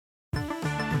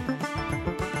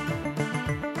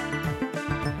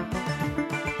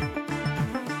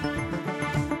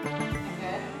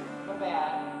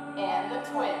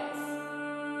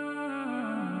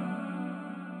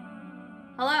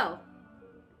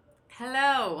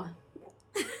Hello.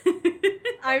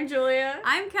 I'm Julia.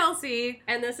 I'm Kelsey.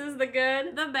 And this is The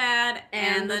Good, The Bad,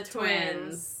 and the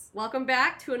Twins. Welcome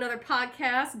back to another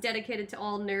podcast dedicated to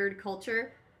all nerd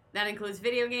culture. That includes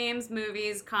video games,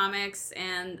 movies, comics,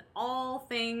 and all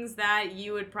things that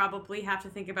you would probably have to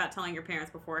think about telling your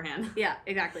parents beforehand. Yeah,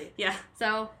 exactly. Yeah.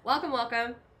 So,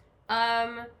 welcome.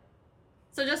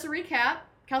 So just to recap,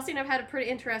 Kelsey and I've had a pretty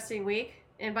interesting week.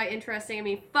 And by interesting, I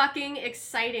mean fucking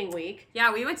exciting week.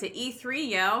 Yeah, we went to E3,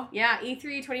 yo. Yeah, E3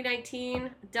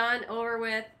 2019, done, over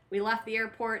with. We left the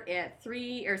airport at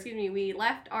we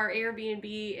left our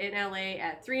Airbnb in LA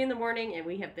at 3 in the morning, and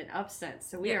we have been up since.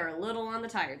 So we are a little on the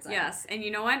tired side. Yes, and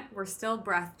you know what? We're still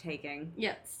breathtaking.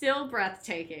 Yeah, still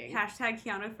breathtaking. Hashtag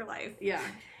Keanu for life. Yeah,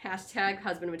 hashtag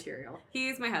husband material.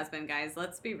 He's my husband, guys.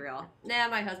 Let's be real. Nah,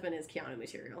 my husband is Keanu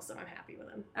material, so I'm happy with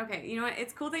him. Okay, you know what?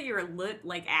 It's cool that you're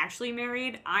actually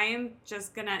married. I am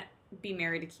just gonna be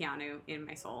married to Keanu in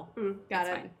my soul. Got That's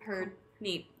it. fine. Heard.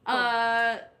 Neat.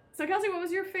 Cool. So Kelsey, what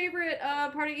was your favorite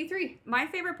part of E3? My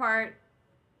favorite part,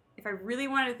 if I really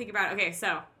wanted to think about it, okay,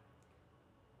 so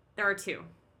there are two.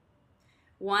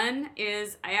 One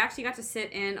is I actually got to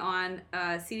sit in on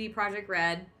CD Projekt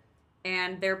Red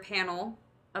and their panel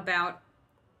about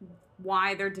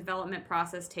why their development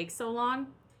process takes so long.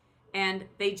 And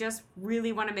they just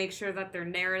really want to make sure that their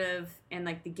narrative and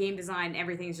like the game design,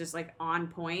 everything is just like on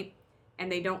point.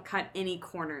 And they don't cut any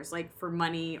corners, like, for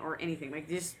money or anything. Like,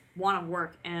 they just want to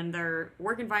work. And their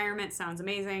work environment sounds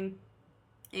amazing.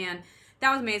 And that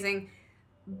was amazing.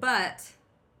 But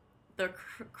the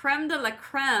creme de la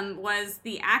creme was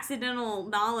the accidental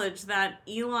knowledge that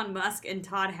Elon Musk and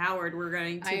Todd Howard were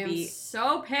going to be... I am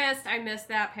so pissed I missed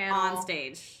that panel. On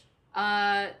stage.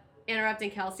 Interrupting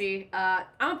Kelsey.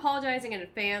 I'm apologizing in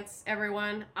advance,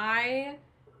 everyone. I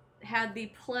had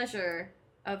the pleasure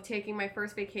of taking my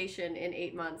first vacation in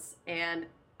 8 months, and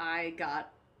I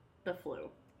got the flu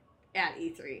at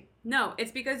E3. No, it's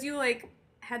because you, like,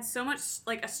 had so much,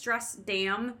 like, a stress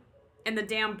dam, and the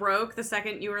dam broke the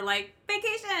second you were like,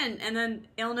 vacation! And then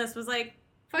illness was like,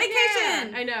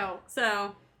 vacation! Yeah, I know.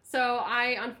 So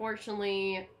I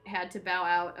unfortunately had to bow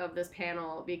out of this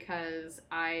panel because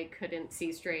I couldn't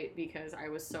see straight because I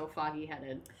was so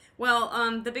foggy-headed.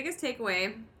 Well, the biggest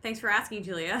takeaway, thanks for asking,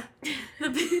 Julia,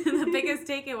 the biggest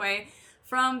takeaway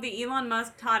from the Elon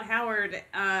Musk, Todd Howard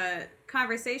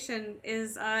conversation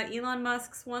is Elon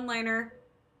Musk's one-liner,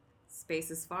 space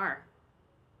is far.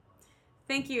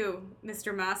 Thank you,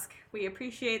 Mr. Musk. We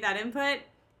appreciate that input.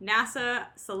 NASA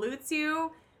salutes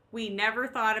you. We never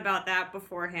thought about that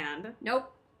beforehand. Nope.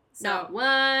 So, not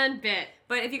one bit.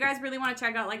 But if you guys really want to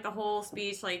check out, like, the whole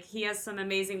speech, like, he has some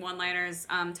amazing one-liners.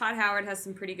 Todd Howard has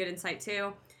some pretty good insight,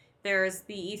 too. There's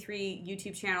the E3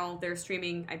 YouTube channel. They're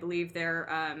streaming, I believe,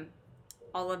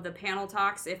 all of the panel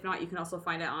talks. If not, you can also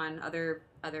find it on other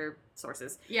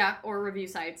sources. Yeah, or review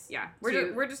sites. Yeah.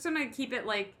 We're just going to keep it,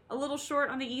 like, a little short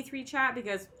on the E3 chat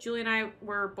because Julie and I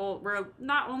were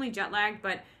not only jet-lagged,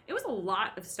 but it was a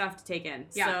lot of stuff to take in.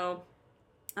 Yeah. So...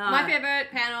 my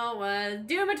favorite panel was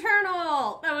Doom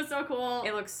Eternal! That was so cool.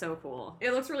 It looks so cool.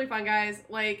 It looks really fun, guys.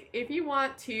 Like, if you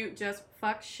want to just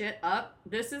fuck shit up,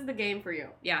 this is the game for you.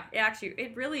 Yeah,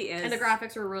 it really is. And the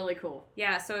graphics were really cool.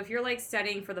 Yeah, so if you're, like,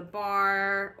 studying for the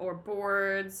bar, or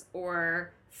boards,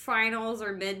 or finals,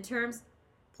 or midterms,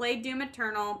 play Doom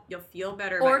Eternal. You'll feel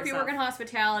better about Or if yourself. you work in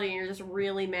hospitality and you're just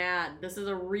really mad, this is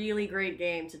a really great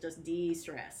game to just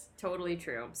de-stress. Totally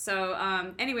true.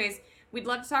 So, anyways... We'd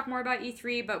love to talk more about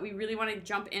E3, but we really want to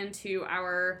jump into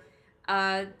our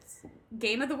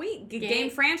game of the week. Game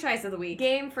franchise of the week.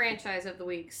 Game franchise of the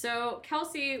week. So,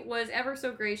 Kelsey was ever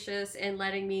so gracious in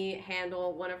letting me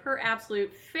handle one of her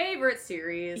absolute favorite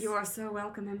series. You are so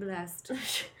welcome and blessed.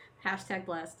 Hashtag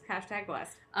blessed. Hashtag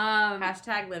blessed.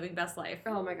 Hashtag living best life.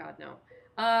 Oh my god, no.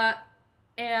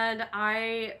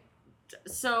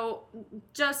 So,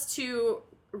 just to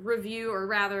review, or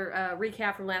rather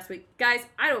recap from last week. Guys,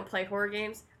 I don't play horror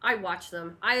games. I watch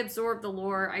them. I absorb the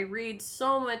lore. I read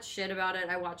so much shit about it.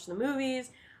 I watch the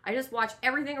movies. I just watch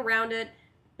everything around it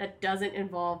that doesn't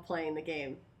involve playing the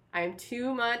game. I am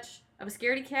too much of a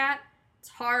scaredy cat. It's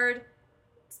hard,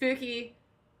 spooky,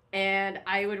 and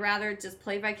I would rather just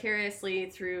play vicariously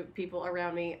through people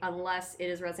around me unless it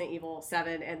is Resident Evil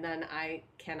 7, and then I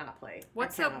cannot play.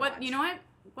 You know what?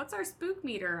 What's our spook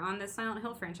meter on this Silent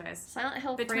Hill franchise? Silent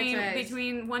Hill franchise.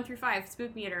 Between 1 through 5,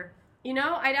 spook meter. You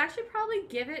know, I'd actually probably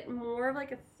give it more of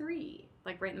like a 3.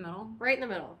 Like right in the middle? Right in the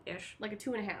middle. Ish. Like a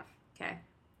 2.5. Okay.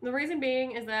 The reason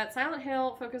being is that Silent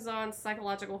Hill focuses on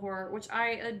psychological horror, which I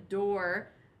adore.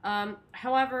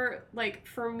 However, like,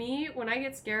 for me, when I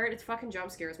get scared, it's fucking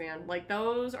jump scares, man. Like,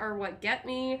 those are what get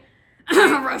me.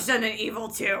 Resident Evil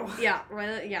 2. Yeah,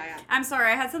 right. Yeah. I'm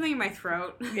sorry, I had something in my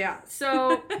throat. Yeah.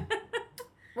 So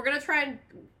we're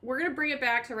gonna bring it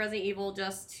back to Resident Evil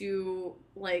just to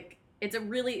like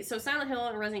so Silent Hill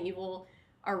and Resident Evil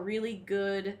are really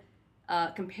good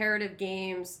comparative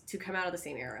games to come out of the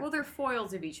same era. Well, they're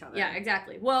foils of each other. Yeah,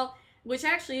 exactly. Well, which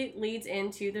actually leads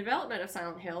into the development of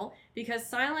Silent Hill, because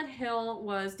Silent Hill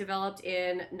was developed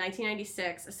in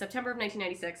 1996, September of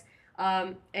 1996,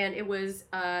 and it was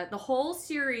the whole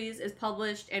series is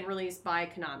published and released by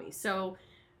Konami. So,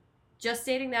 just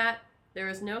stating that, there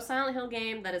is no Silent Hill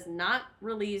game that is not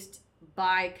released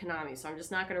by Konami. So I'm just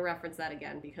not going to reference that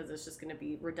again because it's just going to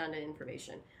be redundant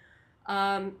information.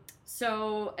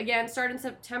 So again, started in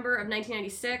September of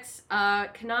 1996,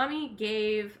 Konami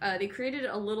they created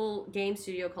a little game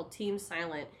studio called Team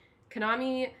Silent.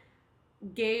 Konami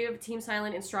gave Team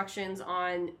Silent instructions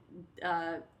on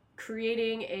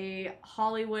creating a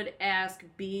Hollywood-esque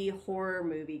B horror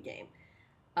movie game.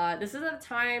 This is at a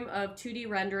time of 2D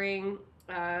rendering,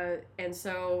 and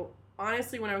so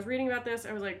honestly, when I was reading about this,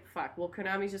 I was like, fuck, well,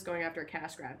 Konami's just going after a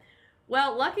cash grab.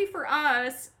 Well, lucky for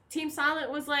us, Team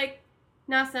Silent was like,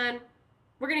 nah, son,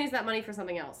 we're going to use that money for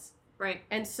something else. Right.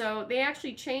 And so they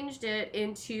actually changed it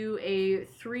into a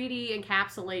 3D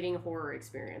encapsulating horror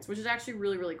experience, which is actually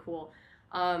really, really cool.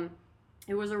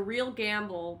 It was a real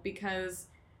gamble because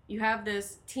you have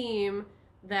this team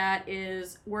that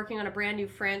is working on a brand new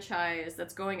franchise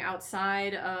that's going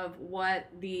outside of what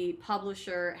the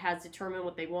publisher has determined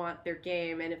what they want their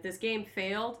game. And if this game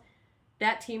failed,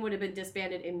 that team would have been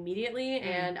disbanded immediately,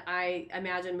 and I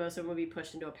imagine most of them would be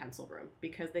pushed into a pencil room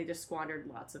because they just squandered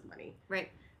lots of money.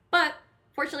 Right. But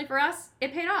fortunately for us,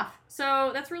 it paid off. So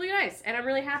that's really nice, and I'm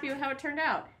really happy with how it turned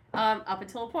out, up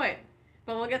until a point.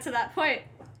 But we'll get to that point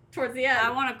towards the end. I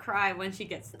want to cry when she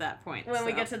gets to that point. When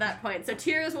we get to that point. So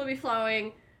tears will be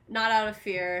flowing, not out of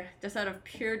fear, just out of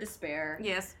pure despair.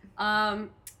 Yes.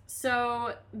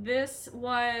 So this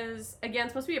was, again,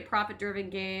 supposed to be a profit-driven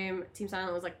game. Team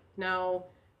Silent was like, no,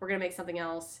 we're going to make something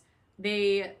else.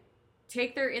 They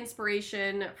take their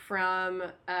inspiration from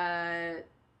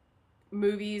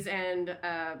movies and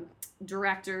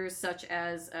directors such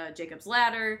as Jacob's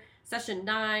Ladder, Session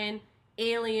 9,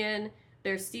 Alien.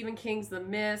 There's Stephen King's The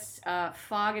Mist.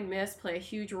 Fog and Mist play a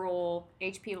huge role.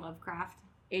 H.P. Lovecraft.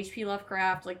 H.P.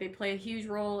 Lovecraft, like, they play a huge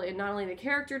role in not only the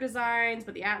character designs,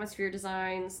 but the atmosphere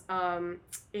designs,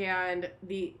 and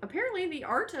apparently the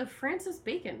art of Francis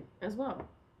Bacon as well.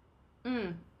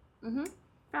 Mm-hmm.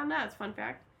 Found that as a fun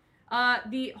fact.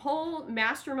 The whole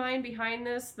mastermind behind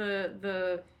this,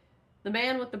 the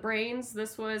man with the brains,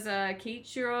 this was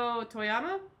Keiichiro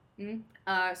Toyama.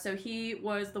 So he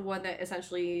was the one that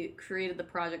essentially created the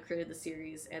project, created the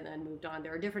series, and then moved on.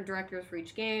 There are different directors for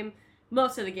each game.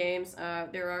 Most of the games,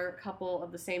 there are a couple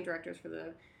of the same directors for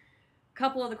the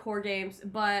couple of the core games,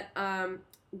 but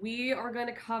we are going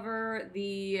to cover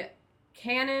the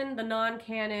canon, the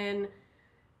non-canon,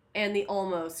 and the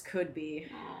almost could be.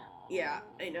 Yeah,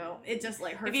 I know. It just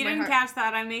like hurts my heart. If you didn't catch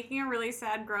that, I'm making a really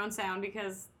sad groan sound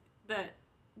because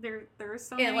there's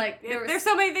so many there's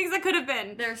so many things that could have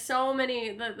been. There's so many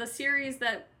the series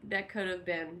that could have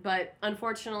been, but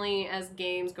unfortunately, as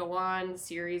games go on, the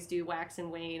series do wax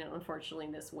and wane, and unfortunately,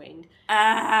 this waned.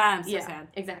 I'm so sad.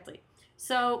 Exactly.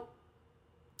 So,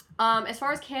 as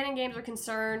far as canon games are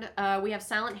concerned, we have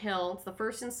Silent Hill. It's the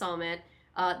first installment.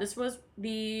 This was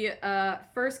the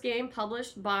first game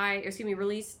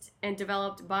released and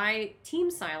developed by Team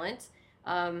Silent.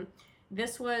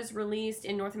 This was released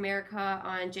in North America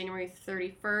on January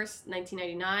 31st,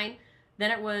 1999.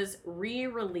 Then it was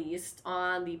re-released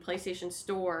on the PlayStation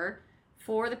Store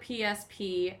for the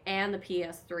PSP and the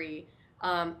PS3.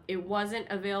 It wasn't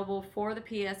available for the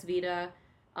PS Vita,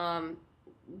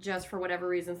 just for whatever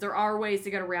reasons. There are ways to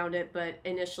get around it, but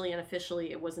initially and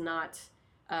officially it was not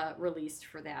released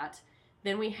for that.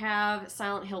 Then we have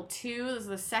Silent Hill 2. This is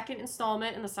the second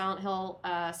installment in the Silent Hill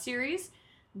series.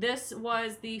 This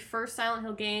was the first Silent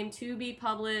Hill game to be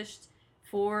published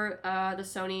for the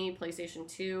Sony PlayStation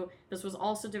 2. This was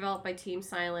also developed by Team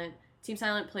Silent. Team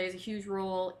Silent plays a huge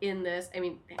role in this. I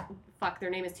mean, fuck, their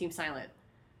name is Team Silent.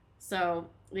 So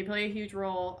they play a huge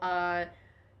role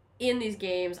in these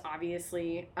games,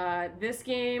 obviously. This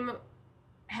game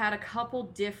had a couple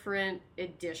different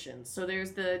editions. So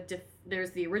there's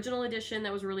the original edition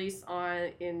that was released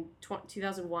in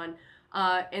 2001.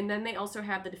 And then they also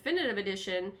have the definitive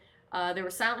edition. There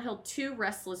was Silent Hill 2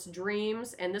 Restless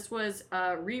Dreams, and this was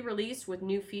re-released with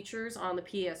new features on the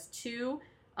PS2,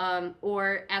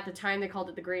 or at the time they called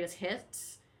it the Greatest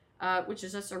Hits, which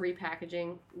is just a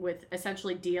repackaging with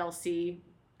essentially DLC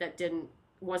that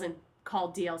wasn't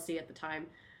called DLC at the time.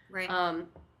 Right.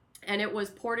 and it was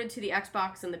ported to the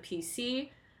Xbox and the PC.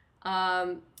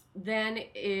 Then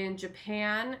in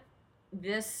Japan,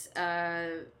 this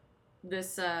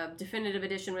definitive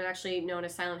edition was actually known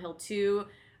as Silent Hill 2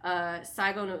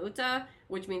 Saigo no Uta,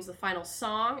 which means the final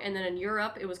song. And then in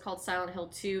Europe, it was called Silent Hill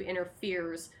 2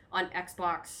 Interferes on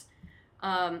Xbox.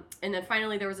 And then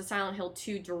finally, there was a Silent Hill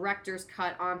 2 Director's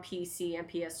Cut on PC and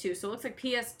PS2. So it looks like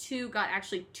PS2 got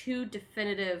actually 2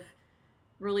 definitive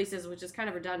releases, which is kind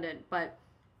of redundant. But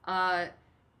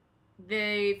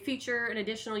they feature an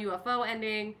additional UFO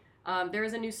ending. There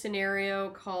is a new scenario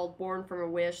called Born from a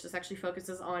Wish. This actually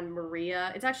focuses on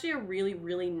Maria. It's actually a really,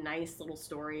 really nice little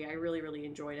story. I really, really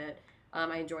enjoyed it.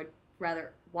 I enjoyed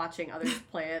rather watching others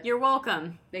play it. You're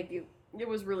welcome. Thank you. It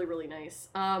was really, really nice.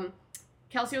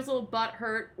 Kelsey was a little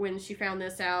butthurt when she found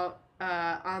this out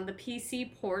on the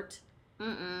PC port.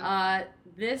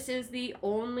 This is the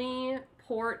only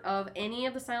port of any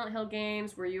of the Silent Hill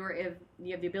games where you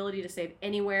have the ability to save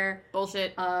anywhere.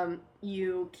 Bullshit.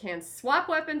 You can swap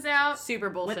weapons out.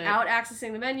 Super bullshit. Without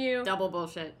accessing the menu. Double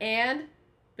bullshit. And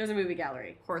there's a movie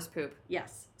gallery. Horse poop.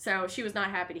 Yes. So she was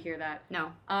not happy to hear that.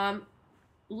 No.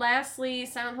 Lastly,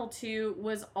 Silent Hill 2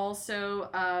 was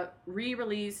also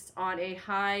re-released on a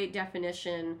high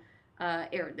definition,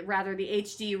 or rather the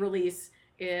HD release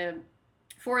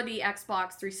for the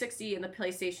Xbox 360 and the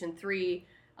PlayStation 3.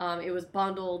 It was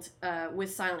bundled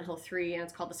with Silent Hill 3, and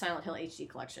it's called the Silent Hill HD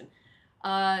Collection.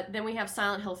 Then we have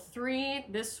Silent Hill 3.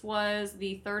 This was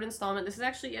the third installment. This is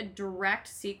actually a direct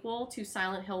sequel to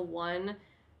Silent Hill 1.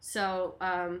 So,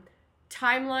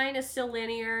 timeline is still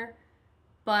linear,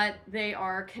 but they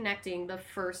are connecting the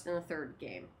first and the third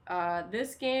game.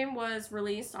 This game was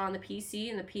released on the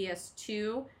PC and the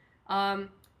PS2.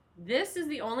 This is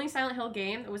the only Silent Hill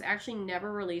game that was actually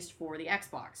never released for the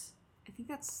Xbox. I think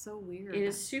that's so weird. It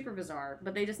is super bizarre,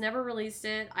 but they just never released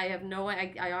it. I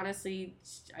honestly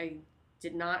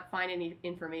did not find any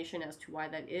information as to why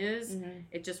that is.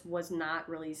 It just was not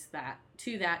released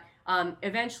to that.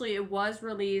 Eventually, it was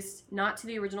released, not to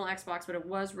the original Xbox, but it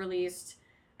was released,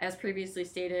 as previously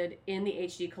stated, in the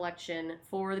HD collection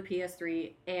for the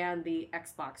PS3 and the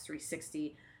Xbox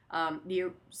 360.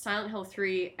 The Silent Hill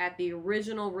 3 at the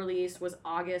original release was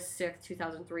August 6th,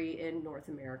 2003 in North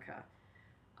America.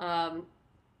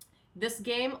 This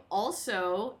game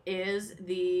also is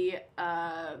the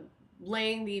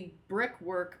laying the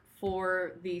brickwork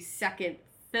for the second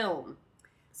film.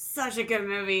 Such a good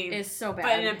movie. It's so bad.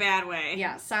 But in a bad way.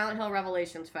 Yeah, Silent Hill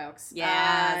Revelations, folks.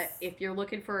 Yes. If you're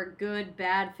looking for a good,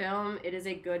 bad film, it is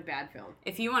a good, bad film.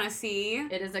 If you want to see...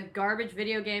 It is a garbage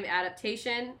video game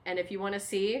adaptation, and if you want to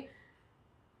see...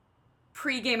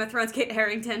 Pre-Game of Thrones Kit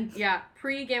Harington. Yeah,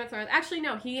 pre-Game of Thrones. Actually,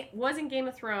 no, he was in Game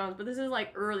of Thrones, but this is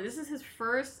like early. This is his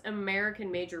first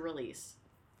American major release.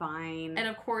 Fine. And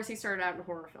of course, he started out in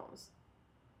horror films.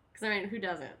 Because, I mean, who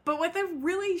doesn't? But with a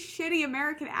really shitty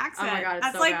American accent. Oh my god, it's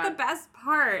That's so like bad. the best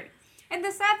part. And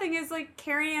the sad thing is, like,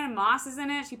 Carrie-Anne Moss is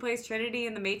in it. She plays Trinity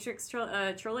in the Matrix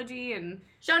trilogy, and...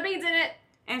 Sean Bean's in it!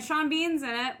 And Sean Bean's in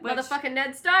it. Which, Motherfucking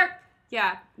Ned Stark!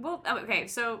 Yeah. Well, okay,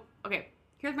 so... Okay,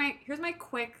 here's my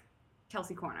quick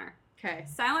Kelsey corner. Okay.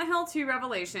 Silent Hill 2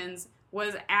 Revelations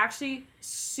was actually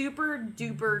super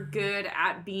duper good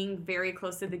at being very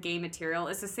close to the game material.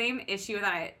 It's the same issue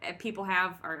that people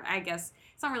have, or I guess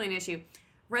it's not really an issue.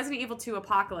 Resident Evil 2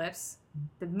 Apocalypse,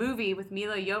 the movie with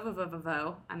Mila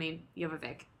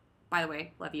Jovovich. By the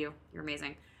way, love you. You're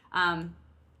amazing.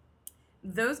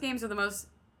 Those games are the most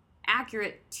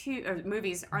accurate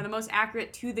movies are the most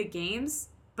accurate to the games,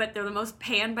 but they're the most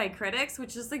panned by critics,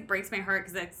 which just like breaks my heart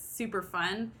because that's super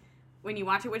fun when you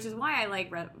watch it, which is why I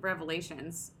like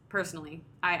Revelations personally.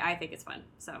 I think it's fun.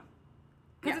 So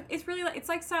because it's really it's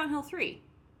like Silent Hill 3,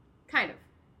 kind of.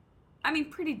 I mean,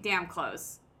 pretty damn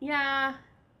close. Yeah.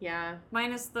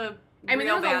 Minus the I mean,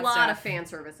 real there was a bad lot stuff. of fan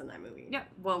service in that movie. Yeah,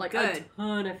 well, like good. A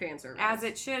ton of fan service. As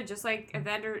it should, just like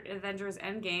Avengers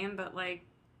Endgame, but like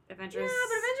Avengers. Yeah,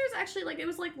 but Avengers actually like it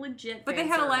was like legit. But fan they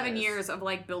had service. 11 years of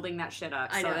like building that shit up.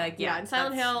 I so know. like And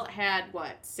Silent Hill had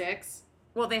what 6?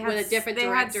 Well, they had with a different they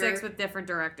director. had 6 with different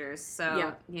directors.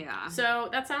 So yeah. So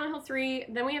that's Silent Hill 3.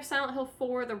 Then we have Silent Hill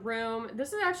 4: The Room.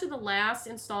 This is actually the last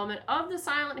installment of the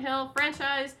Silent Hill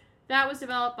franchise that was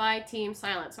developed by Team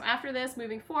Silent. So after this,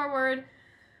 moving forward,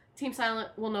 Team Silent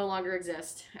will no longer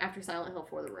exist after Silent Hill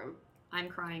 4: The Room. I'm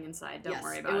crying inside. Don't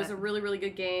worry about it. It was a really, really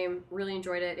good game. Really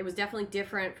enjoyed it. It was definitely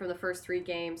different from the first 3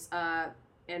 games.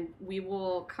 And we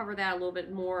will cover that a little bit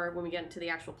more when we get into the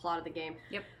actual plot of the game.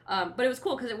 Yep. But it was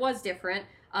cool because it was different.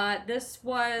 This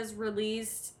was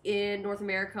released in North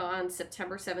America on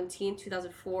September 17th,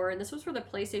 2004. And this was for the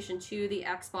PlayStation 2, the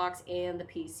Xbox, and the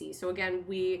PC. So again,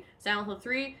 Silent Hill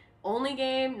 3 only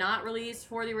game not released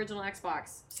for the original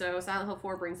Xbox. So Silent Hill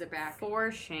 4 brings it back.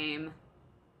 For shame.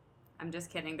 I'm just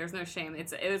kidding. There's no shame.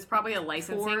 It was probably a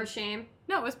licensing. For shame?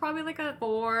 No, it was probably like a...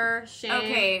 For shame.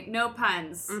 Okay, no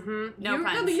puns. Mm-hmm. No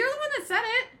puns. No, but you're the one that said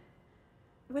it.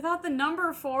 Without the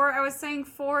number 4, I was saying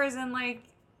 4 is in like...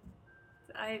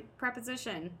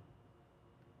 preposition.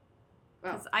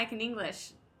 Because I can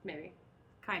English. Maybe.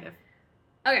 Kind of.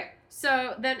 Okay,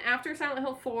 so then after Silent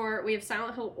Hill 4, we have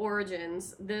Silent Hill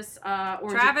Origins. This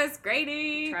Travis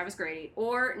Grady.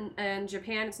 Or in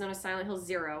Japan, it's known as Silent Hill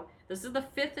 0. This is the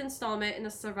 5th installment in the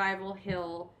Survivor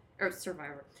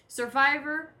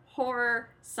Horror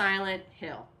Silent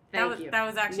Hill. Thank you. That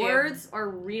was actually words are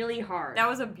really hard. That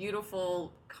was a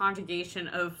beautiful conjugation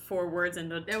of 4 words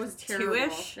into that was terrible.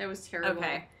 two-ish. That was terrible.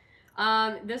 Okay.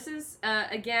 This is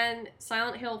again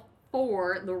Silent Hill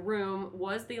 4, The Room,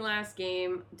 was the last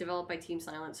game developed by Team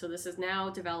Silent, so this is now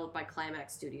developed by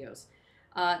Climax Studios.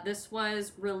 This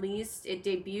was released, it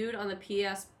debuted on the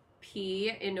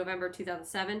PSP in November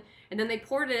 2007, and then they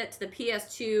ported it to the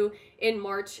PS2 in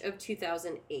March of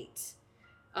 2008.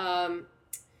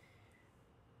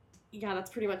 Yeah, that's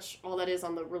pretty much all that is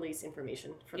on the release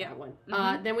information for that one.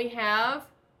 Mm-hmm. Then we have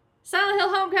Silent Hill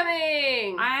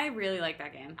Homecoming! I really like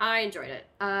that game. I enjoyed it.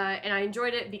 And I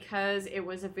enjoyed it because it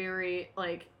was a very,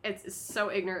 it's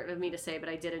so ignorant of me to say, but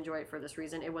I did enjoy it for this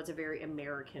reason. It was a very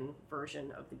American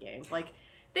version of the game.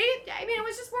 It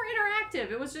was just more interactive.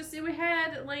 It was just, it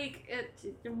had,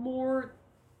 more...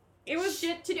 It was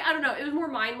shit to do. I don't know. It was more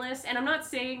mindless. And I'm not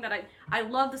saying that I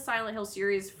love the Silent Hill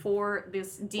series for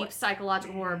this deep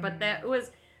psychological horror, but that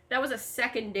was a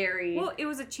secondary. Well, it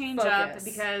was a change focus. up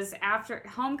because after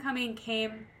Homecoming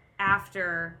came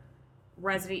after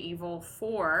Resident Evil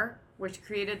 4, which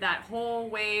created that whole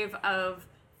wave of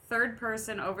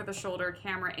third-person over-the-shoulder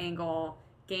camera angle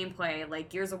gameplay. Like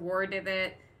Gears of War did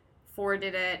it, 4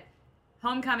 did it.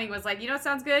 Homecoming was like, you know what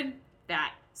sounds good?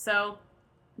 That. So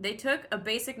they took a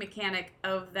basic mechanic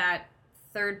of that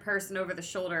third person over the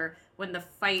shoulder when the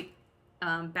fight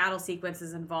battle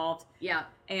sequences involved. Yeah.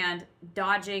 And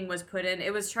dodging was put in.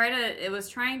 It was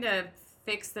trying to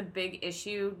fix the big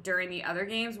issue during the other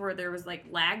games where there was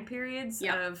lag periods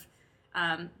of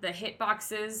the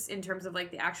hitboxes in terms of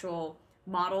the actual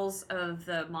models of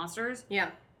the monsters. Yeah.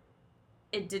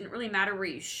 It didn't really matter where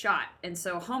you shot. And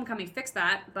so Homecoming fixed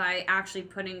that by actually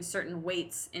putting certain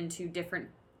weights into different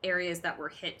areas that were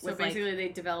hit. So basically they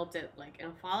developed it in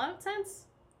a Fallout sense?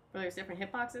 Where there's different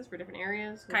hitboxes for different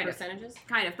areas? Kind of. Percentages?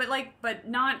 Kind of. But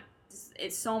not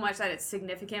it's so much that it's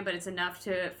significant, but it's enough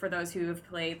for those who have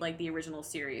played the original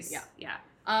series. Yeah.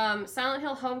 Yeah. Silent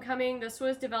Hill Homecoming, this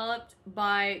was developed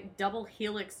by Double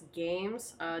Helix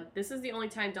Games. This is the only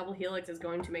time Double Helix is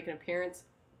going to make an appearance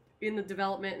in the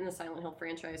development in the Silent Hill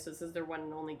franchise, so this is their one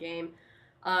and only game.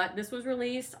 This was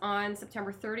released on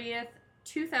September 30th,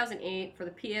 2008 for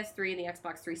the PS3 and the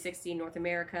Xbox 360 in North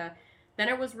America. Then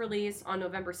it was released on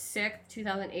November 6th,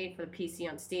 2008 for the PC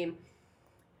on Steam.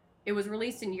 It was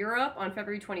released in Europe on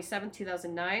February 27th,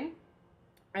 2009.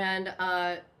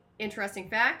 And interesting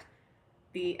fact,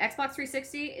 the Xbox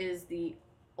 360 is the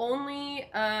only,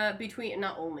 between the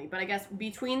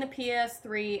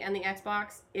PS3 and the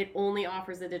Xbox, it only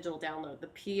offers the digital download. The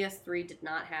PS3 did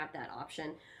not have that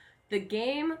option. The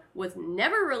game was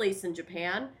never released in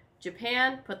Japan.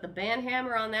 Japan put the ban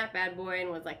hammer on that bad boy and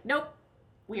was like, nope.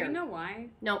 Do you know why?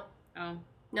 Nope. Oh.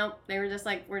 Nope. They were just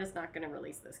like, we're just not going to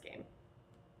release this game.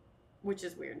 Which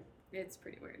is weird. It's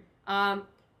pretty weird.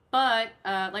 But,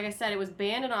 like I said, it was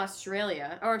banned in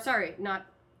Australia. Or, I'm sorry,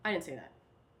 I didn't say that.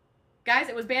 Guys,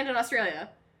 it was banned in Australia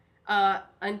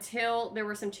until there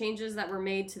were some changes that were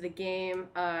made to the game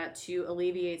to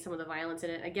alleviate some of the violence in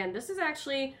it. Again, this is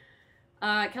actually...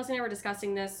 Kelsey and I were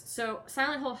discussing this. So,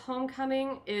 Silent Hill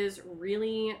Homecoming is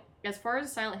really, as far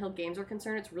as Silent Hill games are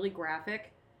concerned, it's really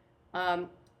graphic.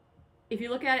 If you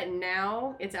look at it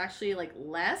now, it's actually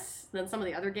less than some of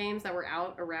the other games that were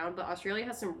out around. But Australia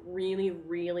has some really,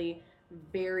 really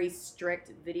very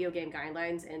strict video game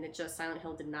guidelines, and Silent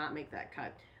Hill did not make that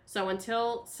cut. So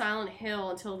until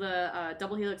the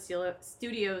Double Helix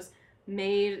Studios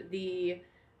made the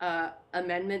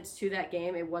amendments to that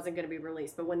game, it wasn't going to be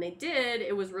released. But when they did,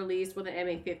 it was released with an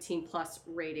MA15 plus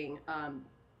rating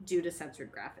due to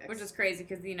censored graphics. Which is crazy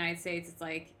because in the United States it's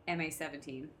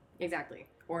MA17. Exactly.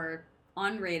 Or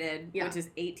unrated, which is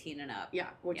 18 and up. Yeah,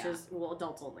 which is,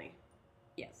 adults only.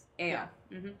 Yes. AO. Yeah.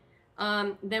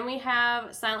 Mm-hmm. Then we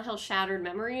have Silent Hill Shattered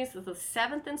Memories. This is the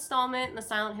 7th installment in the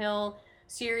Silent Hill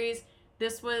series.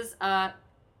 This was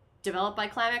developed by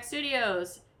Climax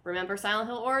Studios. Remember Silent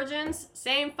Hill Origins?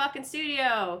 Same fucking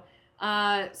studio.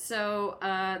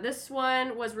 This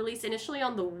one was released initially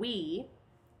on the Wii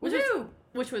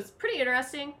which was pretty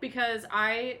interesting because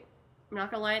I'm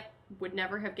not gonna lie, would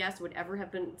never have guessed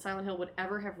Silent Hill would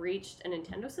ever have reached a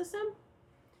Nintendo system.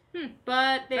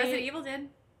 But Resident Evil did.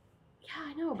 Yeah,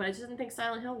 I know, but I just didn't think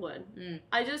Silent Hill would.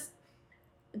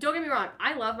 Don't get me wrong,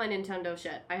 I love my Nintendo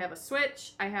shit. I have a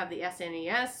Switch, I have the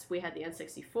SNES, we had the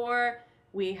N64,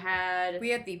 we had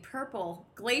the purple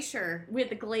Glacier. We had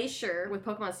the Glacier with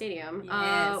Pokemon Stadium.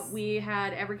 Yes. We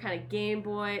had every kind of Game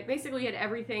Boy. Basically, we had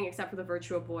everything except for the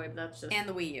Virtual Boy, but that's just... And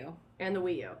the Wii U.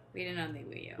 We didn't own the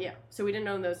Wii U. Yeah, so we didn't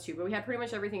own those two, but we had pretty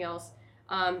much everything else.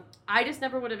 I just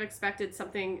never would have expected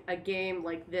a game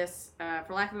like this,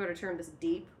 for lack of a better term, this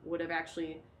deep, would have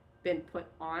actually been put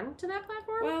on to that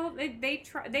platform. Well,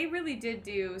 they really did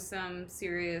do some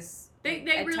serious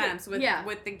attempts really,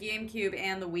 with the GameCube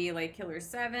and the Wii, like Killer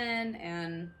 7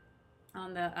 and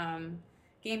on the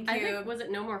GameCube. I think, was it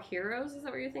No More Heroes? Is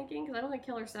that what you're thinking? Because I don't think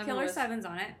Killer 7's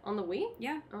on it. On the Wii?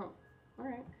 Yeah. Oh, all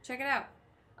right. Check it out.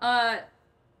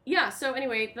 Yeah, so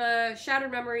anyway, the Shattered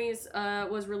Memories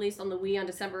was released on the Wii on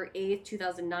December 8th,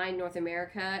 2009, North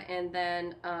America, and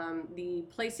then the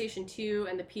PlayStation 2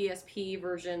 and the PSP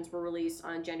versions were released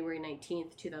on January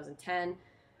 19th, 2010.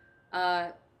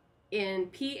 In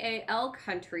PAL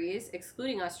countries,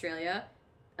 excluding Australia,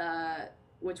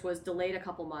 which was delayed a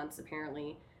couple months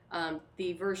apparently,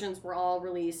 the versions were all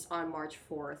released on March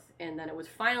 4th, and then it was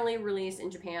finally released in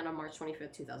Japan on March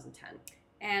 25th, 2010.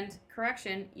 And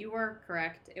correction, you were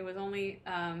correct. It was only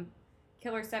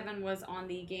Killer 7 was on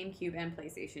the GameCube and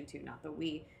PlayStation 2, not the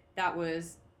Wii. That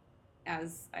was,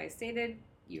 as I stated,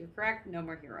 you were correct. No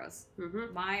More Heroes.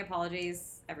 Mm-hmm. My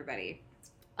apologies, everybody.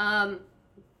 The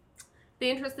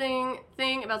interesting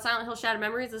thing about Silent Hill Shattered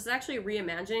Memories is actually a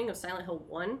reimagining of Silent Hill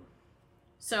 1.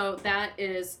 So that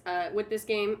is, with this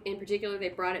game in particular, they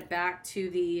brought it back to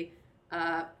the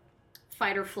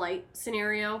fight or flight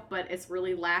scenario, but it's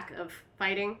really lack of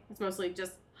fighting. It's mostly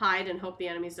just hide and hope the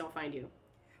enemies don't find you.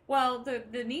 Well,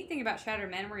 the neat thing about Shattered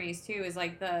Memories, too, is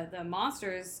like the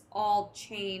monsters all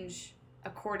change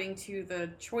according to the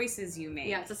choices you make.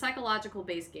 Yeah, it's a psychological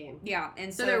based game. Yeah,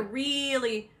 and so they're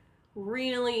really,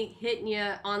 really hitting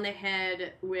you on the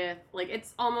head with, like,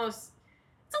 it's almost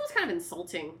kind of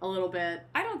insulting a little bit.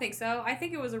 I don't think so. I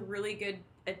think it was a really good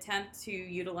attempt to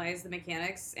utilize the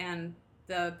mechanics and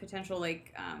the potential,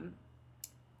 like,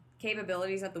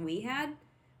 capabilities that the Wii had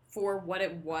for what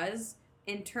it was.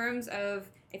 In terms of,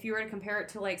 if you were to compare it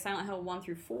to, like, Silent Hill 1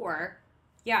 through 4,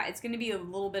 yeah, it's going to be a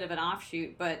little bit of an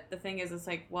offshoot, but the thing is, it's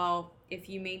like, well, if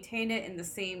you maintain it in the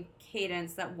same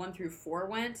cadence that 1 through 4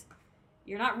 went,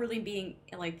 you're not really being,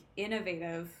 like,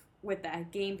 innovative with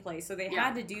that gameplay. So they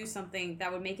had to do something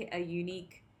that would make it a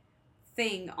unique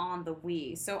thing on the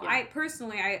Wii. So I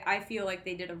personally feel like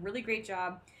they did a really great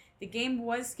job. The game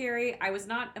was scary. I was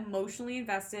not emotionally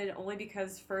invested only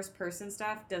because first-person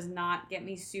stuff does not get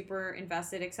me super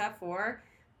invested, except for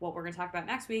what we're going to talk about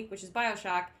next week, which is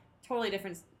BioShock. Totally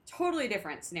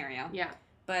different scenario. Yeah.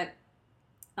 But,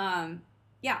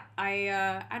 yeah,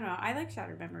 I don't know. I like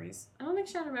Shattered Memories. I don't think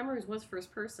Shattered Memories was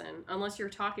first person, unless you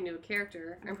were talking to a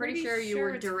character. I'm pretty sure you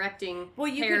were directing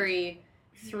Harry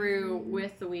through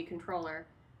with the Wii controller.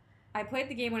 I played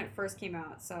the game when it first came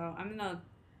out, so I'm gonna...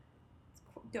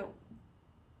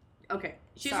 Okay.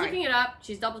 She's looking it up.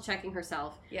 She's double checking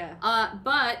herself. Yeah.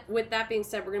 But with that being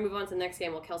said, we're gonna move on to the next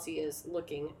game while Kelsey is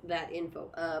looking that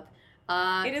info up.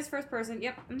 It is first person.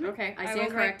 Yep. Mm-hmm. Okay. I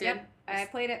stand corrected. Yep. I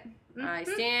played it. Mm-hmm. I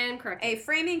stand corrected. A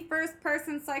framing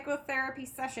first-person psychotherapy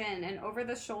session, an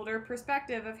over-the-shoulder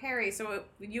perspective of Harry. So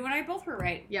you and I both were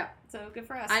right. Yeah. So good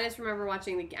for us. I just remember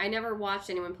watching I never watched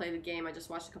anyone play the game. I just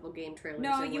watched a couple game trailers.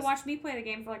 No, you watched me play the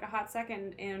game for like a hot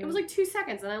second, and it was like 2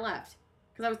 seconds, and I left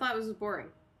because I thought it was boring.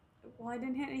 Well, I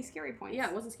didn't hit any scary points. Yeah,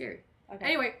 it wasn't scary. Okay.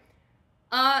 Anyway,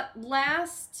 the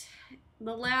last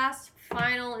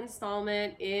final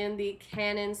installment in the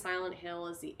canon Silent Hill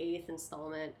is the 8th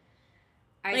installment.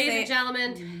 Ladies and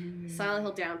gentlemen, Silent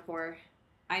Hill Downpour.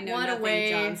 I know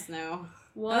nothing, Jon Snow.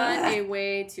 What a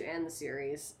way to end the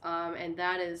series. And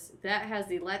that has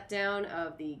the letdown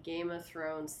of the Game of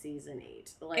Thrones season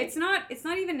 8. Like, it's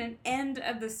not even an end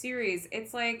of the series.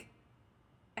 It's like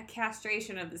a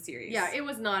castration of the series. Yeah, it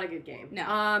was not a good game.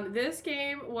 No. This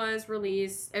game was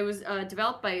released. It was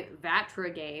developed by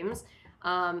Vatra Games,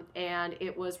 and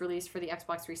it was released for the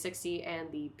Xbox 360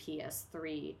 and the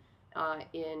PS3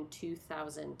 in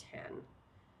 2010.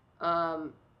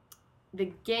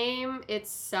 The game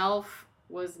itself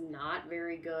was not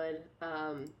very good.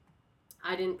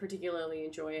 I didn't particularly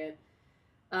enjoy it.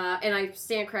 And I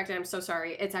stand corrected. I'm so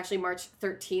sorry. It's actually March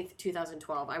 13th,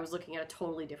 2012. I was looking at a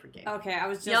totally different game. Okay, I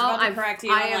was just about to correct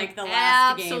you on like the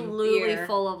last game. Absolutely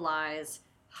full of lies.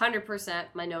 100%.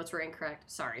 My notes were incorrect.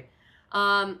 Sorry.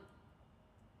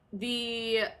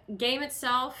 The game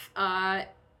itself,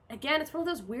 again, it's one of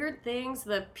those weird things.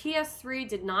 The PS3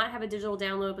 did not have a digital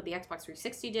download, but the Xbox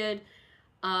 360 did.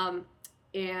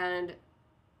 And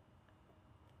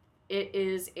it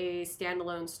is a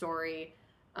standalone story,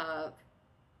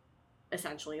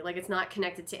 essentially. Like, it's not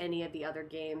connected to any of the other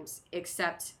games,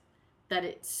 except that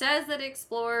it says that it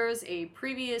explores a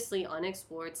previously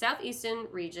unexplored southeastern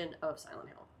region of Silent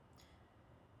Hill.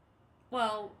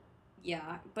 Well,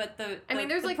 yeah, but there's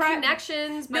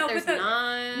connections, but there's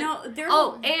not. No, there's.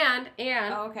 Oh, and.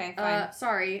 Oh, okay, fine.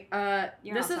 Sorry.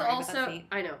 You're this not is sorry, also. but that's neat.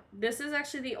 I know. This is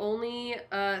actually the only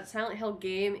Silent Hill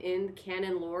game in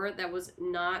canon lore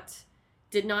that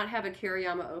did not have Akira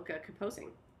Yamaoka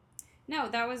composing. No,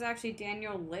 that was actually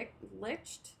Daniel Licht.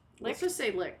 Let's just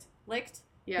say Licht. Licht.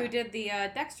 Yeah. Who did the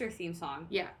Dexter theme song.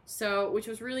 Yeah. So, which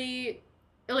was really,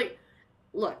 like,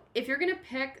 look, if you're going to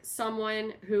pick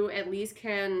someone who at least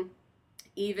can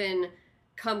even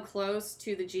come close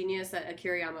to the genius that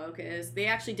Akira Yamaoka is, they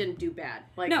actually didn't do bad.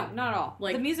 Like, no, not at all.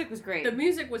 Like, the music was great. The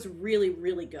music was really,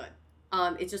 really good.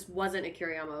 It just wasn't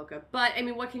Akira Yamaoka. But, I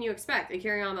mean, what can you expect?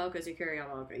 Akira Yamaoka is Akira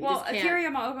Yamaoka. Well, Akira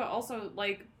Yamaoka also,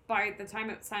 like, by the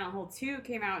time Silent Hill 2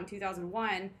 came out in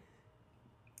 2001,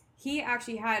 he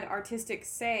actually had artistic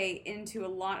say into a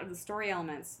lot of the story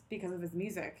elements because of his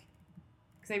music.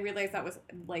 Because I realized that was,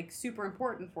 like, super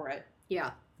important for it. Yeah.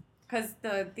 Because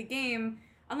the game,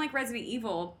 unlike Resident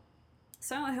Evil,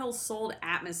 Silent Hill sold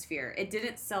atmosphere. It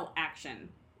didn't sell action.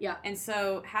 Yeah. And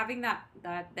so having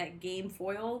that game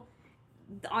foil,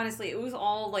 honestly, it was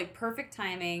all, like, perfect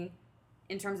timing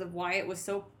in terms of why it was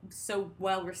so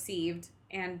well received.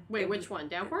 And wait, which one?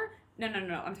 Downpour? No.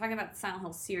 I'm talking about the Silent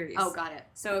Hill series. Oh, got it.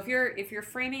 So if you're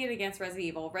framing it against Resident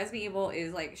Evil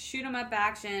is like shoot 'em up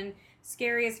action,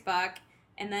 scary as fuck,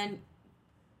 and then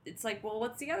it's like, well,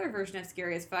 what's the other version of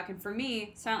scary as fuck? And for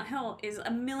me, Silent Hill is a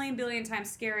million billion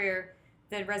times scarier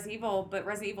than Resident Evil, but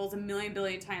Resident Evil is a million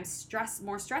billion times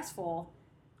more stressful.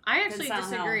 I actually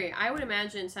disagree. I would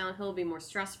imagine Silent Hill would be more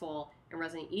stressful and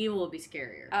Resident Evil would be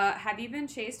scarier. Have you been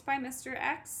chased by Mr.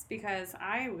 X? Because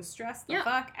I was stressed the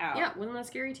fuck out. Yeah, wasn't that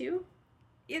scary too?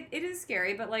 It is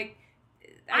scary, but like...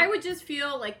 I would just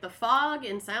feel like the fog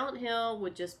in Silent Hill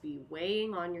would just be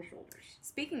weighing on your shoulders.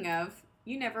 Speaking of,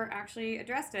 you never actually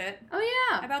addressed it. Oh,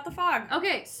 yeah. About the fog.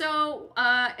 Okay, so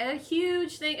a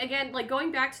huge thing, again, like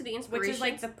going back to the inspiration. Which is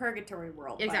like the purgatory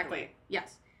world, exactly. By the way.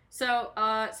 Yes. So,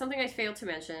 something I failed to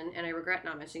mention, and I regret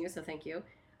not mentioning it, so thank you.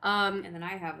 And then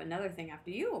I have another thing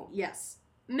after you. Yes.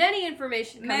 Many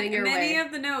information coming your way. Many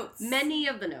of the notes. Many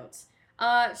of the notes.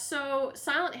 So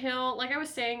Silent Hill, like I was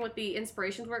saying with the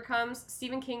inspirations where it comes,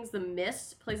 Stephen King's The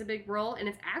Mist plays a big role, and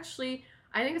it's actually,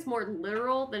 I think it's more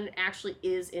literal than it actually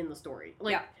is in the story.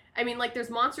 Like, yeah. I mean, like, there's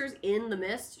monsters in the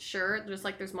mist, sure. There's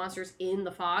there's monsters in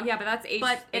the fog. Yeah, but that's okay,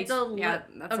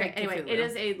 like anyway, it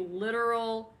is a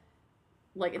literal,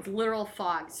 like, it's literal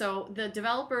fog. So the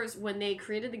developers, when they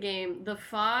created the game, the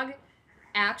fog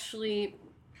actually...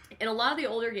 In a lot of the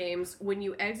older games, when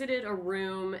you exited a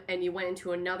room and you went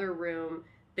into another room,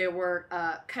 there were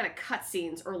kind of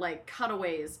cutscenes or like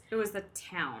cutaways. It was the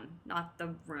town, not the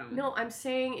room. No, I'm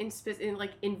saying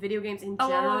in video games in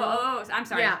general. Oh, I'm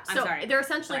sorry. Yeah, I'm sorry. They're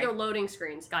essentially their loading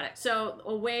screens. Got it. So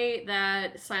a way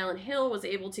that Silent Hill was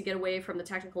able to get away from the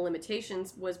technical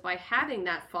limitations was by having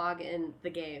that fog in the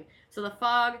game. So the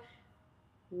fog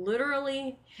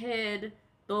literally hid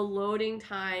the loading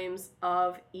times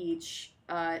of each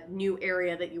new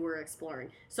area that you were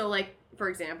exploring. So, like, for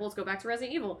example, let's go back to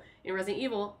Resident Evil. In Resident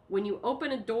Evil, when you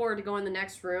open a door to go in the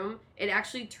next room, it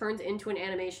actually turns into an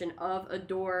animation of a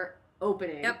door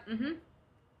opening. Yep. Mm-hmm.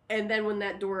 And then when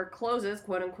that door closes,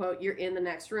 quote unquote, you're in the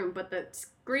next room. But the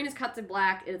screen is cut to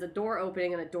black. It is a door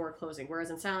opening and a door closing.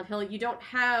 Whereas in Silent Hill, you don't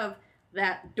have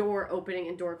that door opening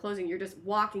and door closing. You're just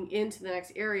walking into the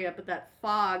next area, but that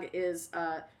fog is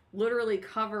literally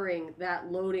covering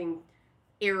that loading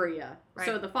area. Right.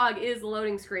 So the fog is the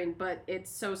loading screen, but it's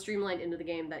so streamlined into the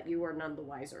game that you are none the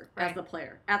wiser as the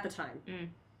player at the time. Mm.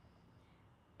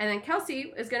 And then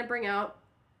Kelsey is going to bring out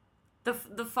the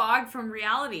fog from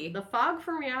reality. The fog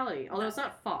from reality, although it's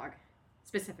not fog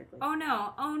specifically. Oh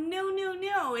no,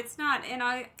 it's not. And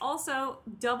I also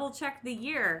double checked the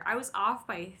year. I was off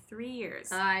by 3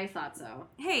 years. I thought so.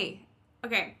 Hey,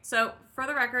 okay, so for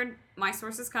the record, my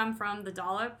sources come from The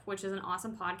Dollop, which is an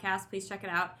awesome podcast. Please check it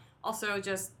out. Also,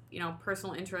 just,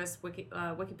 personal interest,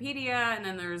 Wikipedia, and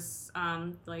then there's,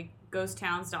 like,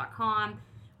 ghosttowns.com,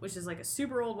 which is, like, a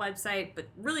super old website, but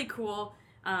really cool,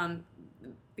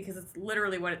 because it's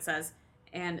literally what it says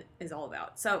and is all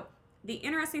about. So, the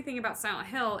interesting thing about Silent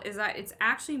Hill is that it's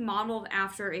actually modeled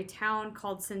after a town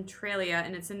called Centralia,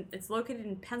 and it's located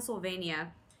in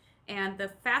Pennsylvania. And the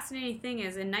fascinating thing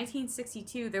is, in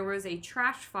 1962, there was a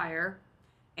trash fire,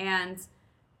 and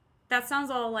that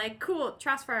sounds all like, cool,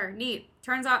 trash fire, neat.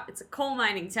 Turns out it's a coal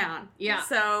mining town. Yeah.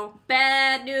 So,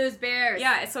 bad news bears.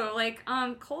 yeah, so, like,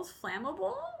 coal's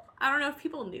flammable? I don't know if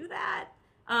people knew that.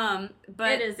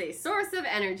 But it is a source of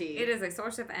energy. It is a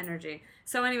source of energy.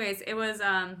 So anyways, it was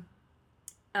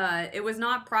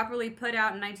not properly put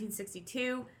out in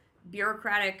 1962.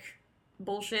 Bureaucratic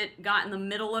bullshit got in the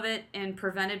middle of it and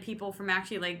prevented people from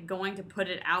actually like going to put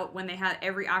it out when they had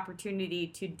every opportunity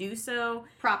to do so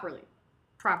properly.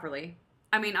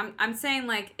 I mean, I'm saying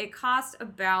like it cost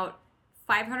about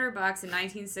 $500 in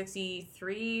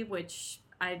 1963, which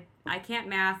I can't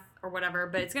math or whatever,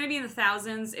 but it's going to be in the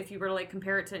thousands if you were to like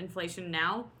compare it to inflation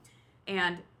now.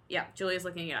 And yeah, Julia's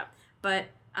looking it up. But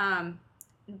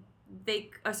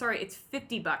it's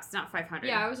 $50, not 500.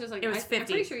 Yeah, I was just like, it was 50. I'm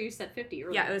pretty sure you said 50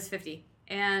 earlier. Yeah, it was 50.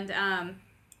 And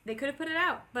they could have put it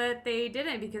out, but they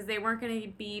didn't because they weren't going to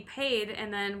be paid.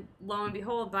 And then lo and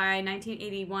behold, by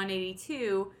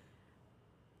 1981-82,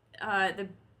 the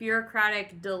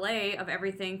bureaucratic delay of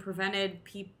everything prevented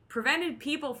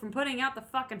people from putting out the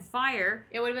fucking fire.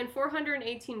 It would have been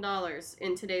 $418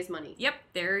 in today's money. Yep,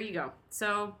 there you go.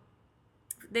 So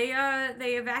they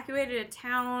evacuated a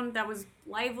town that was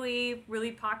lively,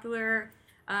 really popular,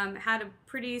 had a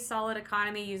pretty solid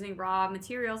economy using raw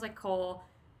materials like coal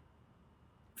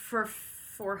for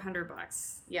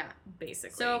 $400. Yeah,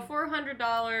 basically. So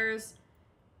 $400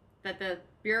 that the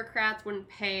bureaucrats wouldn't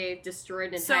pay destroyed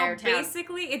an entire town. So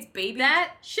basically, it's baby.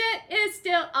 That shit is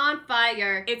still on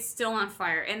fire. It's still on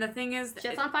fire, and the thing is,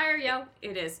 shit's on fire, yo.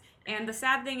 It is, and the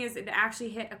sad thing is, it actually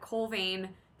hit a coal vein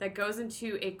that goes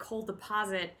into a coal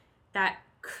deposit that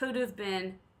could have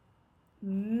been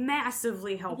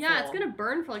massively helpful. Yeah, it's gonna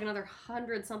burn for like another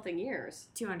 100-something years.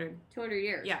 200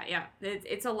 years. Yeah.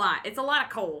 It's a lot. It's a lot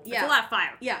of coal. Yeah. It's a lot of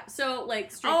fire. Yeah, so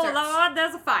like streets Lord,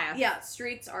 there's a fire. Yeah,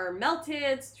 streets are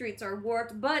melted, streets are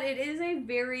warped, but it is a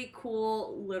very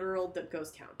cool literal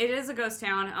ghost town. It is a ghost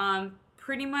town.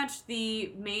 Pretty much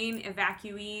the main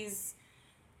evacuees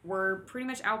were pretty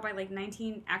much out by like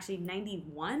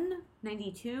 91,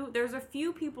 92. There's a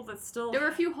few people that still... There were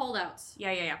a few holdouts.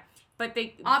 Yeah. But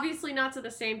they... Obviously not to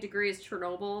the same degree as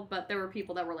Chernobyl, but there were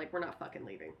people that were like, we're not fucking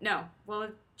leaving. No. Well,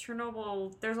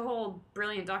 Chernobyl... There's a whole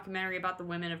brilliant documentary about the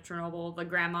women of Chernobyl, the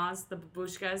grandmas, the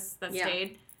babushkas that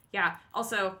stayed. Yeah.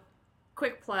 Also,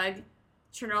 quick plug,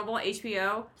 Chernobyl,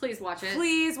 HBO. Please watch it.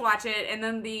 Please watch it. And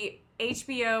then the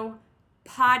HBO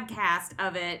podcast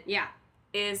of it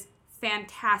is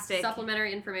fantastic.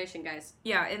 Supplementary information, guys.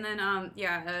 Yeah, and then,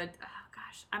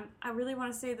 I really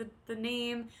want to say the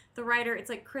name, the writer. It's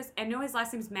like Chris. I know his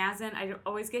last name's Mazin. I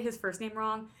always get his first name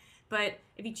wrong. But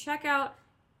if you check out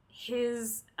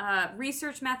his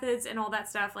research methods and all that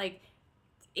stuff, like,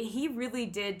 he really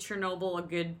did Chernobyl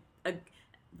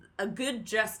a good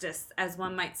justice, as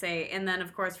one might say. And then,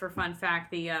 of course, for fun fact,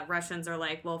 the Russians are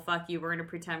like, well, fuck you. We're going to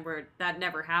pretend that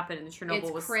never happened. And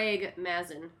Chernobyl was... Craig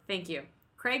Mazin. Thank you.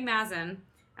 Craig Mazin.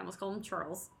 I almost called him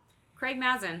Charles. Craig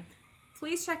Mazin.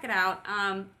 Please check it out.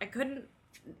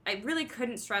 I really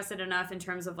couldn't stress it enough in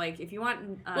terms of, like, if you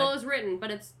want... well, it was written,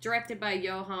 but it's directed by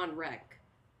Johan Reck.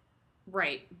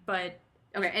 Right, but...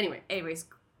 Okay, Anyways,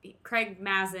 Craig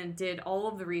Mazin did all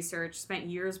of the research, spent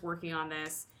years working on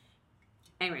this.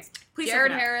 Anyways, please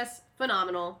Jared check it out. Harris,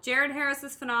 phenomenal. Jared Harris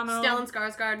is phenomenal. Stellan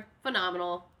Skarsgård,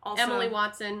 phenomenal. Also, Emily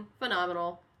Watson,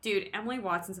 phenomenal. Dude, Emily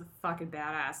Watson's a fucking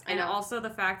badass. And also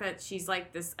the fact that she's,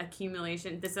 like, this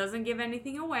accumulation... This doesn't give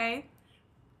anything away...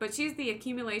 But she's the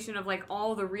accumulation of, like,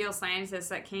 all the real scientists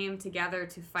that came together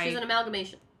to fight. She's an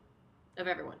amalgamation of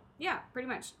everyone. Yeah, pretty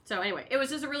much. So, anyway, it was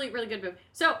just a really, really good movie.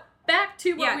 So, back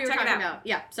to what we were talking about.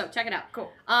 Yeah, so check it out.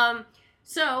 Cool.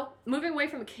 So, moving away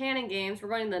from the canon games, we're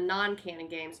going to the non-canon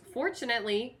games.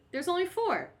 Fortunately, there's only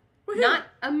 4. Woohoo! Not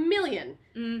a million.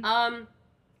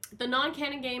 The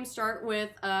non-canon games start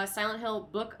with Silent Hill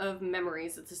Book of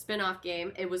Memories. It's a spin-off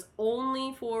game. It was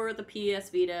only for the PS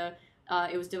Vita.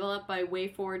 It was developed by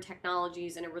WayForward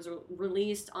Technologies, and it was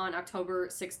released on October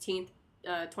 16th,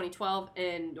 2012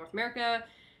 in North America,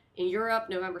 in Europe,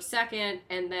 November 2nd,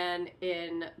 and then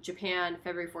in Japan,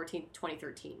 February 14th,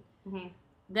 2013. Mm-hmm.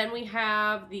 Then we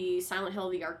have the Silent Hill,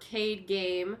 the arcade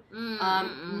game,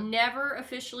 never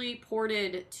officially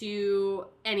ported to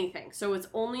anything. So it's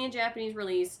only a Japanese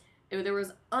release. There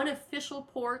was unofficial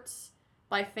ports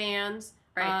by fans.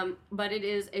 Right. But it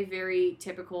is a very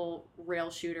typical rail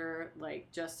shooter,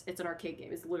 like, just, it's an arcade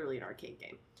game. It's literally an arcade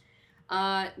game.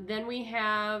 Then we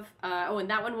have, and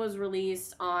that one was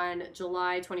released on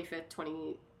July 25th,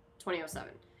 2007.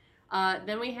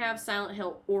 Then we have Silent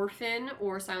Hill Orphan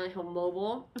or Silent Hill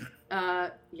Mobile.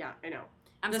 Yeah, I know.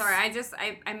 I'm sorry,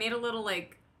 I made a little,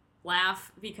 like,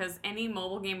 laugh because any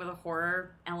mobile game with a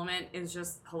horror element is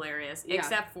just hilarious. Yeah.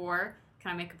 Except for,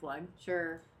 can I make a plug?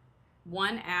 Sure.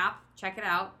 One app, check it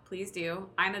out, please do.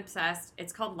 I'm obsessed.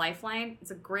 It's called Lifeline.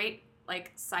 It's a great,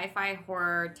 like, sci-fi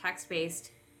horror text-based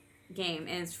game,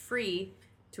 and it's free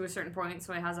to a certain point,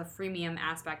 so it has a freemium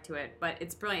aspect to it, but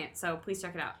it's brilliant, so please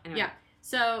check it out. Anyway. Yeah.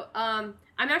 So, I'm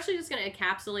actually just going to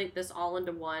encapsulate this all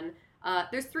into one.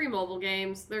 There's 3 mobile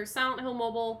games. There's Silent Hill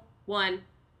Mobile 1,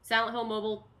 Silent Hill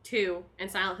Mobile 2, and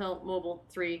Silent Hill Mobile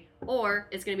 3, or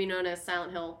it's going to be known as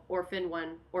Silent Hill Orphan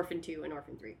 1, Orphan 2, and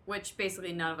Orphan 3. Which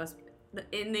basically none of us,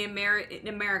 in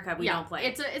America, we don't play.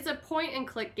 It's a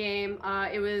point-and-click game.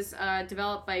 It was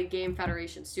developed by Game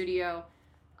Federation Studio,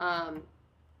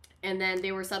 and then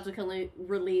they were subsequently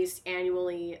released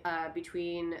annually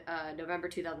between November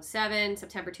 2007,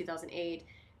 September 2008,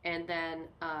 and then,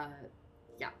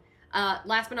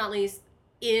 last but not least,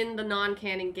 in the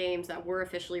non-canon games that were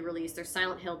officially released, there's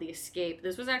Silent Hill The Escape.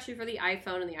 This was actually for the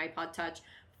iPhone and the iPod Touch.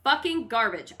 Fucking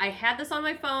garbage. I had this on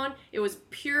my phone. It was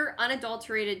pure,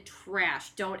 unadulterated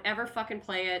trash. Don't ever fucking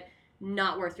play it.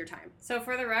 Not worth your time. So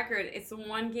for the record, it's the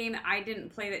one game I didn't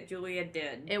play that Julia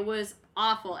did. It was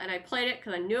awful, and I played it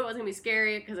because I knew it wasn't going to be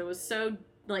scary, because it was so,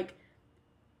 like,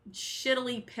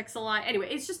 shittily pixelized. Anyway,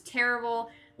 it's just terrible.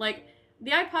 Like,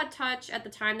 the iPod Touch, at the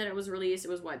time that it was released, it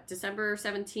was, December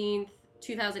 17th,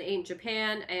 2008 in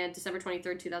Japan, and December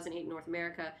 23rd, 2008 in North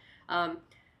America.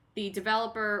 The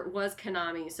developer was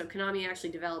Konami, so Konami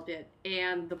actually developed it,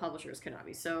 and the publisher is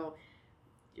Konami. So,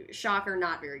 shocker,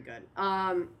 not very good.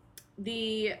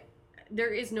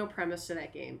 There is no premise to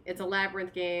that game. It's a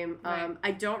labyrinth game. Right.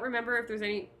 I don't remember if there's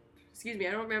any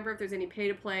pay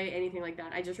to play, anything like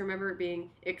that. I just remember it being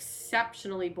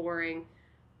exceptionally boring.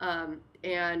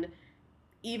 And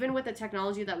even with the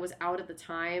technology that was out at the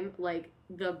time, like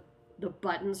the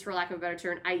buttons, for lack of a better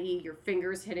term, i.e. your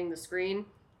fingers hitting the screen,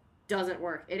 doesn't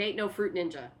work. It ain't no Fruit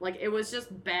Ninja. Like, it was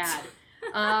just bad.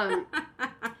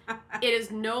 It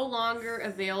is no longer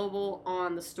available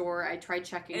on the store. I tried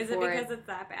checking for it. Is it because it's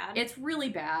that bad? It's really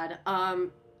bad.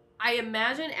 I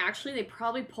imagine, actually, they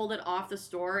probably pulled it off the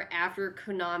store after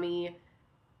Konami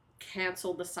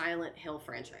canceled the Silent Hill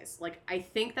franchise. Like, I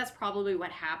think that's probably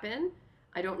what happened.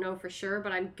 I don't know for sure,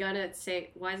 but I'm gonna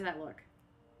say, why does that look?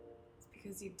 It's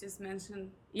because you just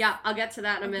mentioned... Yeah, I'll get to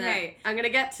that in a minute. Okay. I'm gonna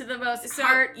get to the most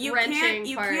heart-wrenching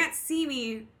You part. can't see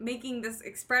me making this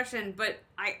expression, but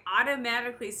I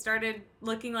automatically started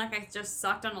looking like I just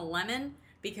sucked on a lemon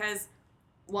because...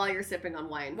 While you're sipping on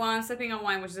wine. While I'm sipping on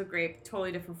wine, which is a grape,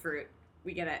 totally different fruit.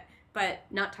 We get it. But...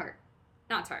 Not tart.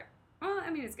 Not tart. Well, I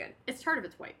mean, it's good. It's tart if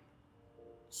it's white.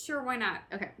 Sure, why not?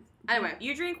 Okay. Anyway.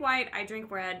 You drink white, I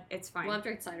drink red, it's fine. Well, I'm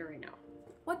drinking cider right now.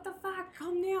 What the fuck?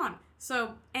 Calm down.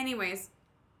 So, anyways,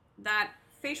 that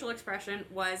facial expression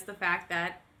was the fact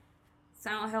that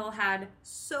Silent Hill had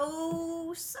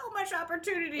so much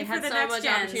opportunity for the next gens. It had so much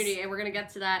opportunity, and we're going to get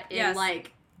to that in,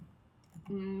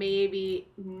 maybe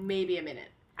a minute.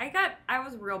 I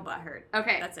was real butthurt.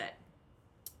 Okay. That's it.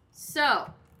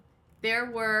 So, there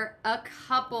were a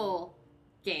couple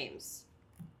games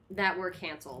that were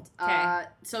canceled. Okay.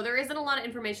 So there isn't a lot of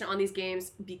information on these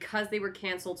games because they were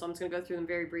canceled, so I'm just going to go through them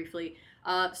very briefly.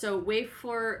 So Way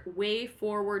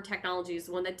Forward Technologies,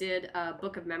 the one that did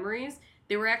Book of Memories,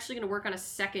 they were actually going to work on a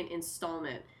second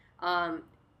installment. And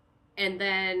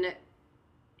then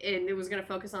it was going to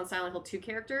focus on Silent Hill 2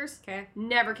 characters. Okay.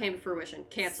 Never came to fruition.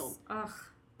 Canceled. Ugh.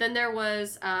 Then there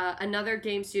was another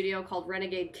game studio called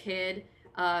Renegade Kid.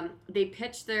 They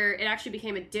pitched it actually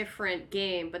became a different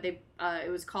game, but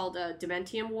it was called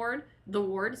Dementium Ward,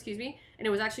 and it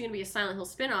was actually going to be a Silent Hill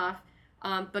spinoff,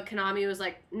 but Konami was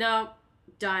like, no,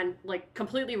 done, like,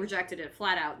 completely rejected it,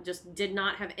 flat out, just did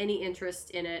not have any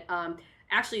interest in it.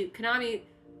 Actually, Konami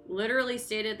literally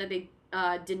stated that they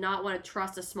did not want to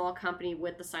trust a small company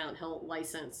with the Silent Hill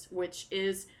license, which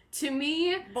is, to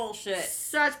me, bullshit.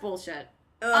 Such bullshit.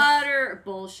 Ugh. Utter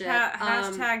bullshit.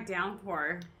 Hashtag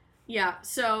downpour. Yeah,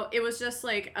 so it was just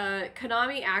like,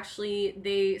 Konami actually,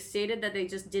 they stated that they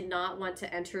just did not want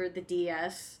to enter the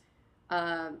DS,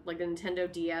 like the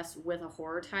Nintendo DS with a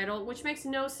horror title, which makes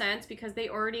no sense because they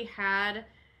already had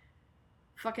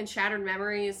fucking Shattered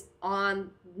Memories on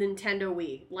Nintendo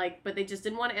Wii. Like, but they just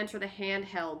didn't want to enter the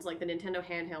handhelds, like the Nintendo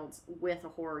handhelds, with a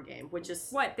horror game, which is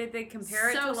what did they compare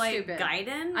it to, like stupid.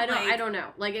 Gaiden? I don't know.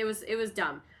 Like, it was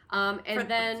dumb.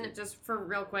 Then just for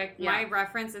real quick, yeah. My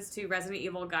reference is to Resident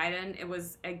Evil Gaiden. It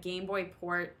was a Game Boy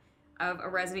port of a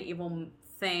Resident Evil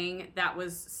thing that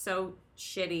was so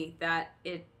shitty that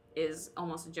it is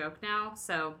almost a joke now.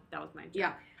 So that was my joke.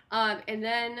 Yeah. And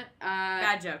then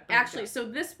bad joke. Actually, so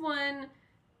this one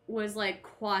was like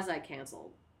quasi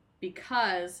canceled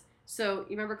because you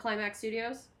remember Climax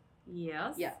Studios?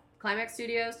 Yes. Yeah. Climax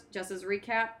Studios, just as a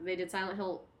recap, they did Silent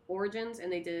Hill Origins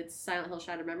and they did Silent Hill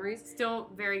Shattered Memories. Still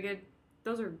very good.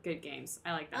 Those are good games.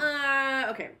 I like them.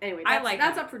 Okay. Anyway,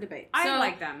 that's up for debate. I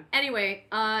like them. Anyway,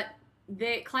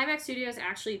 the Climax Studios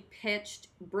actually pitched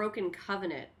Broken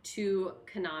Covenant to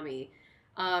Konami,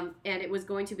 and it was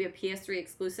going to be a PS3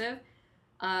 exclusive.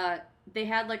 They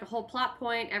had like a whole plot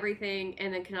point, everything,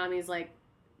 and then Konami's like,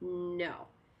 no.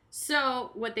 So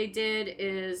what they did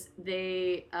is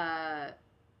they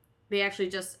actually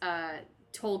just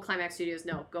told Climax Studios,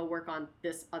 no, go work on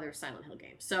this other Silent Hill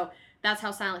game. So that's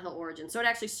how Silent Hill Origins. So it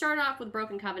actually started off with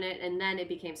Broken Covenant, and then it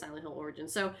became Silent Hill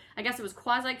Origins. So I guess it was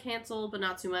quasi-canceled, but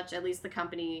not too much. At least the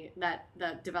company,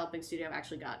 the developing studio,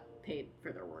 actually got paid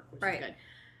for their work, which is good.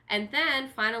 And then,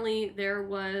 finally, there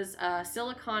was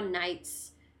Silicon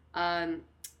Knights. That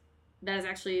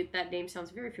name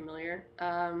sounds very familiar.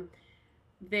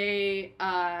 They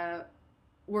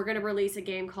were going to release a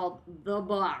game called The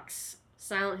Box.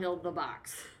 Silent Hill The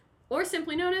Box. Or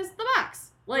simply known as The Box.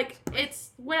 Like,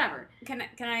 it's whatever. Can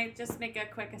I just make a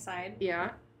quick aside?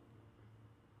 Yeah.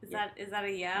 Is that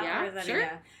a yeah? Yeah, Or is that sure. a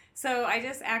yeah? So I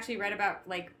just actually read about,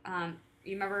 like,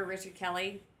 you remember Richard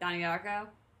Kelly, Donnie Darko?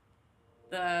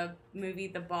 The movie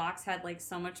The Box had, like,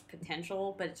 so much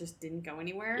potential, but it just didn't go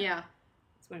anywhere. Yeah.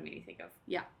 That's what it made me think of.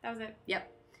 Yeah. That was it. Yep.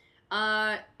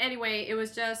 Anyway, it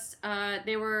was just,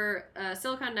 they were,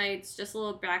 Silicon Knights, just a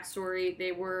little backstory.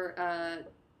 They were,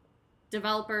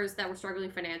 developers that were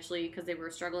struggling financially because they were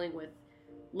struggling with,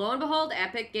 lo and behold,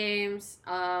 Epic Games,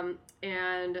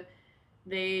 and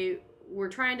they were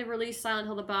trying to release Silent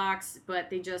Hill The Box, but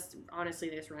they just ran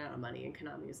out of money, and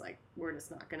Konami's like, we're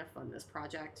just not going to fund this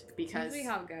project because... Usually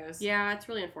how it goes. Yeah, it's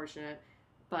really unfortunate,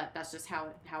 but that's just how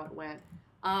it went.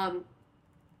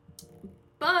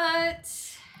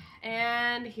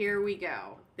 And here we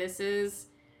go. Is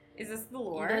this the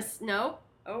lore? Nope.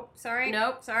 Oh, sorry.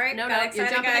 Nope. Sorry. No, Got excited, you're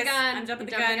jumping guys. the gun. I'm jumping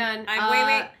the You're gun. gun.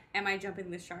 Wait. Am I jumping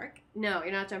the shark? No,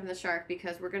 you're not jumping the shark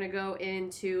because we're going to go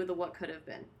into the what could have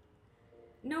been.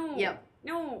 No. Yep.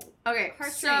 No. Okay,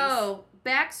 so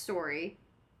backstory,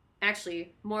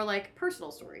 actually, more like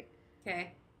personal story.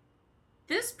 Okay.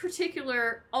 This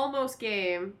particular almost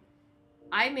game,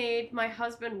 I made my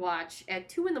husband watch at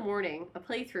 2 a.m, a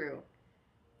playthrough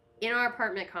in our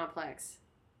apartment complex.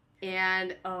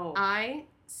 And I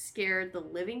scared the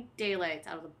living daylights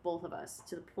out of the both of us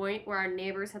to the point where our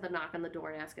neighbors had to knock on the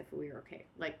door and ask if we were okay.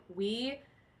 Like,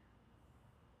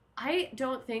 I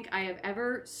don't think I have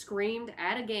ever screamed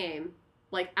at a game,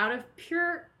 like, out of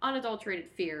pure unadulterated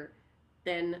fear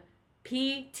than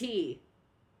PT.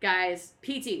 Guys,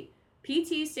 PT.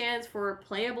 PT stands for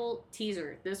Playable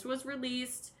Teaser. This was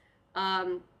released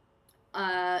by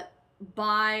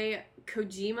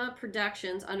Kojima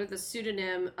Productions under the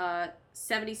pseudonym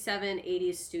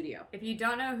 7780s Studio. If you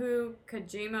don't know who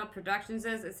Kojima Productions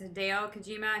is, it's Hideo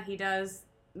Kojima. He does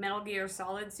Metal Gear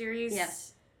Solid series.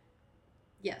 Yes.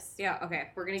 Yeah, okay.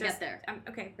 We're going to get there.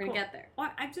 Okay, We're going to get there.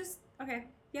 Well, okay.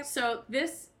 Yep. So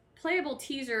this playable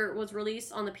teaser was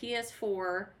released on the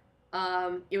PS4.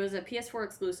 It was a PS4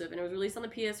 exclusive, and it was released on the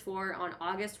PS4 on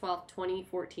August 12th,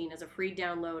 2014 as a free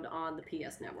download on the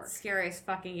PS Network. Scariest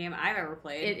fucking game I've ever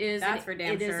played. It is. That's for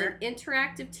damn sure. It is an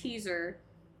interactive teaser.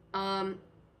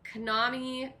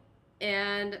 Konami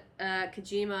and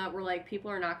Kojima were like, people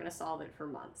are not going to solve it for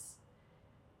months.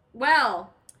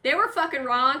 Well, they were fucking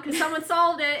wrong because someone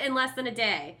solved it in less than a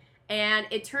day. And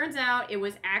it turns out it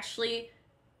was actually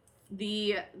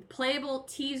the playable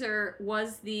teaser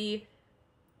was the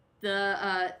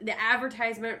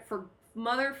advertisement for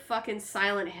motherfucking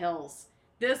Silent Hills.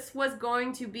 This was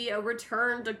going to be a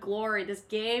return to glory. This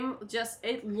game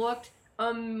it looked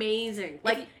amazing.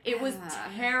 Like, it was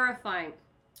terrifying.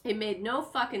 It made no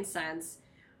fucking sense.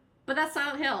 But that's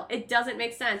Silent Hill. It doesn't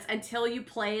make sense until you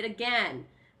play it again.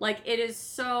 Like, it is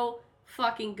so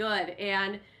fucking good.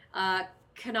 And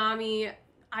Konami,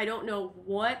 I don't know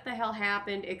what the hell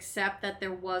happened except that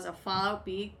there was a fallout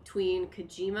between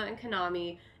Kojima and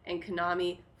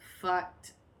Konami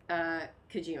fucked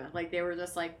Kojima. Like, they were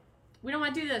just like, we don't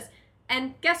want to do this.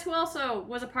 And guess who also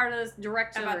was a part of this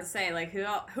director? I'm about to say, like,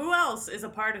 who else is a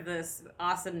part of this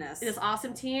awesomeness? This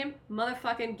awesome team?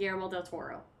 Motherfucking Guillermo del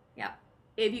Toro. Yeah.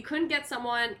 If you couldn't get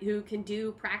someone who can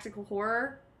do practical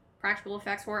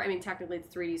effects horror, I mean, technically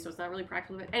it's 3D, so it's not really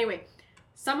practical. Anyway,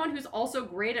 someone who's also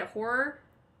great at horror,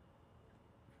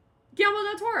 Guillermo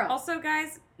del Toro. Also,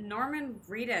 guys, Norman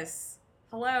Reedus.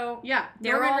 Hello. Yeah,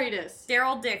 Norman Reedus.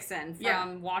 Daryl Dixon from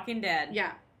Yeah. Walking Dead.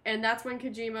 Yeah, and that's when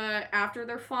Kojima, after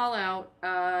their fallout,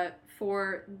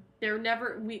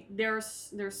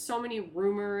 there's so many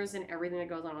rumors and everything that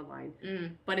goes on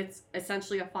online, but it's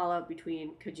essentially a fallout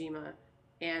between Kojima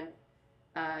and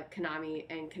Konami,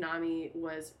 and Konami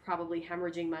was probably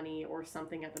hemorrhaging money or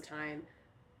something at the time.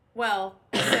 Well,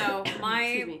 so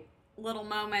my little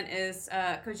moment is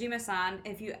Kojima-san,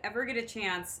 if you ever get a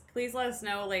chance, please let us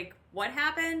know, like, what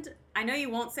happened. I know you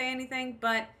won't say anything,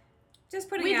 but just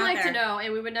putting it out there. We'd like to know,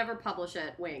 and we would never publish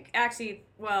it. Wink. Actually,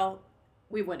 well...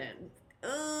 We wouldn't.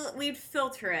 We'd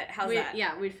filter it. How's that?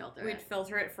 Yeah, we'd filter it. We'd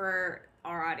filter it for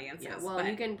our audiences. Yeah, well,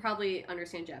 you can probably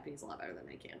understand Japanese a lot better than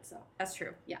I can, so... That's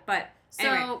true. Yeah. But,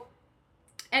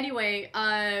 anyway,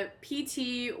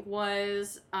 PT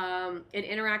was an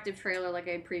interactive trailer, like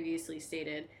I previously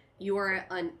stated. You are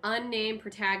an unnamed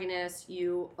protagonist.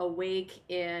 You awake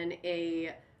in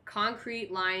a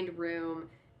concrete-lined room,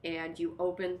 and you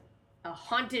open a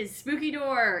haunted, spooky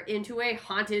door into a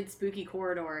haunted, spooky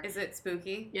corridor. Is it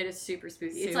spooky? It is super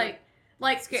spooky.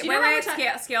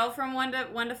 It's scale from 1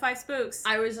 to 5 spooks.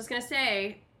 I was just gonna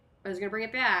say, I was gonna bring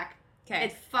it back. Okay.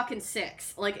 It's fucking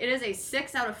 6. Like, it is a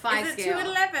 6 out of 5 is it scale. 2 out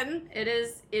of 11? It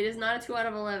is not a 2 out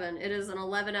of 11. It is an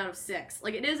 11 out of 6.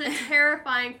 Like, it is a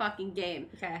terrifying fucking game.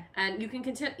 Okay. And you can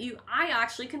I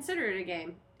actually consider it a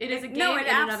game. It is a game in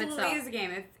and of itself. No, it absolutely is a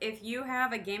game. If you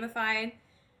have a gamified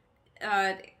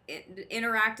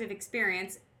interactive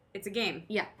experience, it's a game.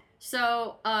 Yeah.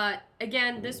 So,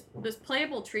 again, this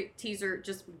playable teaser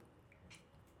just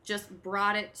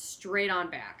brought it straight on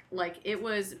back. Like, it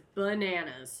was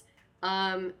bananas.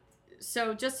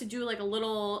 So just to do like a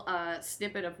little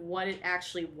snippet of what it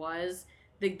actually was,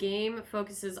 the game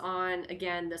focuses on,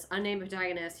 again, this unnamed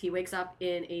protagonist. He wakes up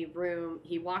in a room,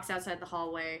 he walks outside the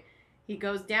hallway, he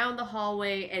goes down the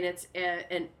hallway, and it's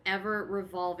an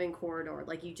ever-revolving corridor.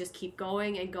 Like, you just keep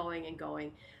going and going and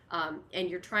going, and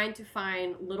you're trying to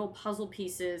find little puzzle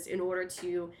pieces in order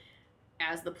to,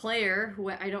 as the player, who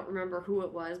I don't remember who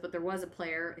it was, but there was a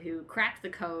player who cracked the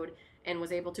code and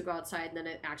was able to go outside, and then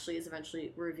it actually is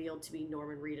eventually revealed to be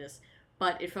Norman Reedus.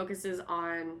 But it focuses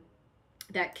on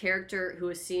that character who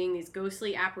is seeing these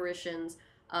ghostly apparitions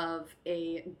of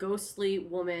a ghostly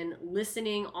woman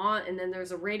listening on, and then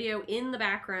there's a radio in the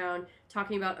background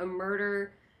talking about a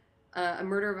murder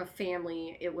of a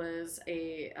family. It was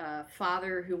a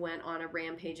father who went on a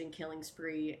rampaging killing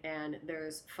spree, and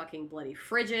there's fucking bloody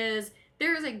fridges.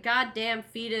 There's a goddamn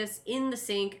fetus in the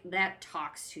sink that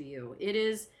talks to you. It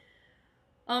is...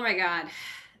 Oh my god.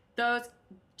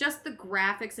 Just the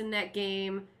graphics in that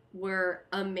game were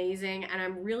amazing, and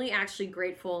I'm really actually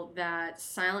grateful that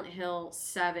Silent Hill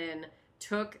 7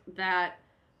 took that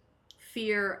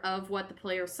fear of what the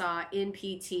player saw in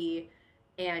PT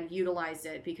and utilized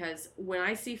it, because when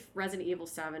I see Resident Evil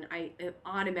 7, I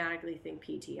automatically think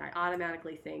PT. I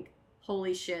automatically think,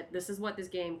 holy shit, this is what this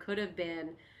game could have been,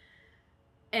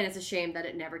 and it's a shame that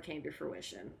it never came to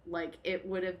fruition. Like, it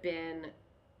would have been...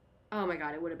 Oh my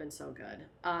god, it would have been so good.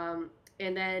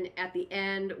 And then at the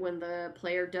end, when the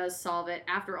player does solve it,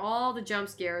 after all the jump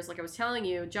scares, like I was telling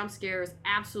you, jump scares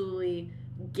absolutely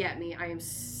get me. I am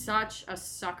such a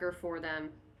sucker for them.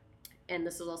 And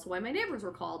this is also why my neighbors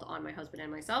were called on my husband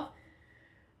and myself.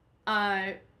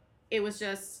 It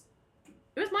was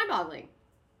mind-boggling.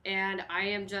 And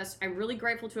I'm really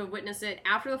grateful to have witnessed it.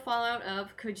 After the fallout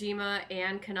of Kojima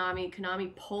and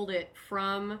Konami pulled it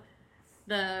from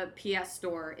the PS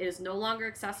Store. It is no longer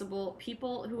accessible.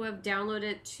 People who have downloaded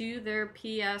it to their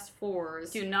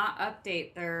PS4s do not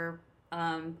update their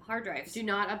hard drives. Do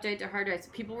not update their hard drives.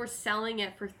 People were selling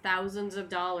it for thousands of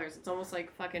dollars. It's almost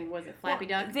like fucking, was it Flappy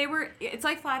Duck? It's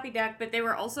like Flappy Duck, but they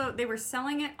were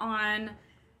selling it on,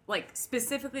 like,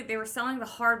 specifically, they were selling the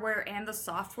hardware and the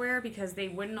software because they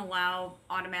wouldn't allow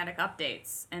automatic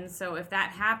updates. And so if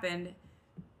that happened,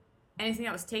 anything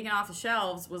that was taken off the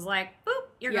shelves was like, boop,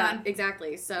 you're gone. Yeah,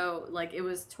 exactly. So, like, it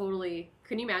was totally...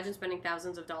 Can you imagine spending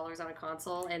thousands of dollars on a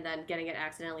console and then getting it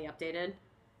accidentally updated?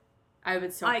 I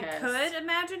would so pissed. I could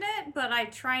imagine it, but I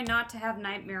try not to have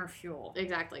nightmare fuel.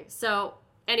 Exactly. So,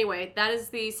 anyway, that is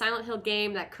the Silent Hill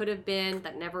game that could have been,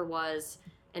 that never was,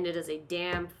 and it is a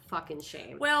damn fucking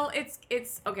shame. Well,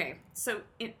 it's okay. So,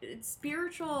 it's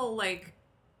spiritual, like,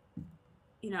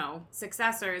 you know,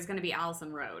 successor is going to be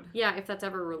Allison Road. Yeah, if that's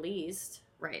ever released.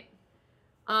 Right.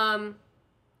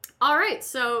 All right,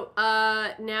 so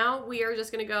now we are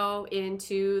just going to go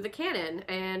into the canon,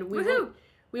 and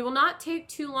we will not take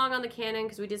too long on the canon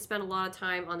because we did spend a lot of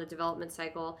time on the development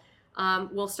cycle.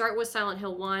 We'll start with Silent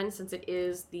Hill 1 since it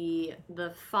is the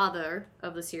father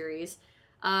of the series.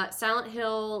 Silent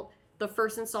Hill, the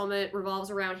first installment revolves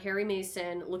around Harry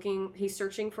Mason he's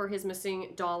searching for his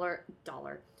missing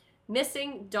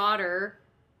missing daughter,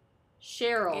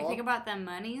 Cheryl. You think about them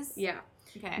monies? Yeah.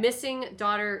 Okay. Missing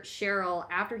daughter Cheryl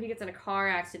after he gets in a car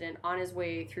accident on his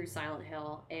way through Silent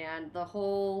Hill. And the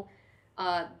whole,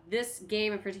 this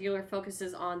game in particular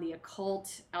focuses on the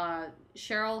occult.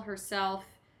 Cheryl herself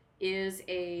is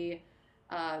a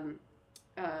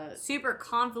super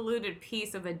convoluted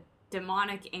piece of a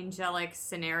demonic angelic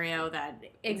scenario that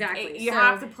exactly you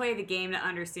have to play the game to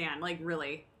understand. Like,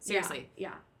 really, seriously.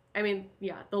 Yeah. I mean,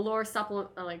 yeah, the lore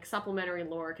supplementary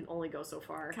lore can only go so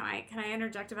far. Can I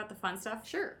interject about the fun stuff?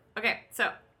 Sure. Okay, so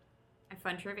I have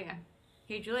fun trivia.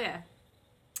 Hey Julia,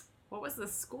 what was the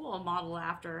school modeled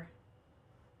after?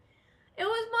 It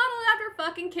was modeled after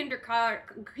fucking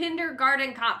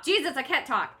kindergarten cop. Jesus, I can't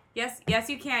talk. Yes,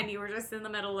 you can. You were just in the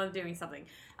middle of doing something.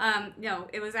 No,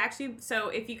 it was actually, so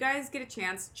if you guys get a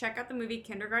chance, check out the movie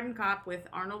Kindergarten Cop with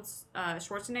Arnold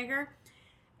Schwarzenegger.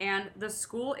 And the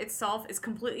school itself is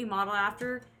completely modeled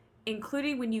after,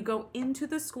 including when you go into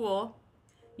the school,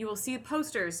 you will see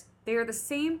posters. They are the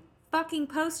same fucking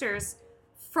posters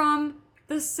from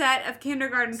the set of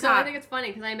Kindergarten Cop. So I think it's funny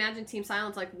because I imagine Team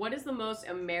Silent's like, what is the most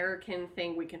American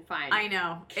thing we can find? I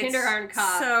know. Kindergarten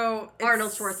Cop. So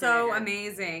Arnold Schwarzenegger. So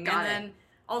amazing. Got and then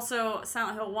also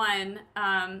Silent Hill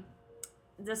 1.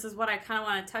 This is what I kind of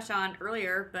want to touch on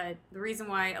earlier, but the reason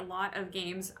why a lot of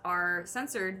games are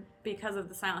censored because of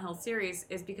the Silent Hill series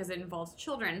is because it involves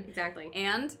children. Exactly.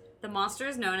 And the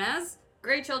monsters known as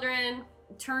Great Children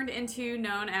turned into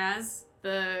known as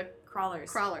the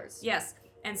Crawlers. Yes.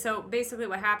 And so basically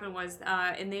what happened was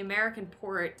in the American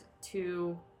port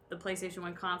to the PlayStation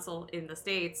 1 console in the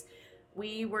States,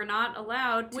 we were not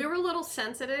allowed to... We were a little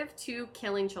sensitive to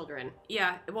killing children.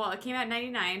 Yeah. Well, it came out in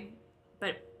 99,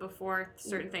 but before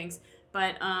certain things.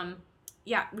 But,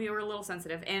 yeah, we were a little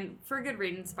sensitive. And for good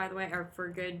reasons, by the way, or for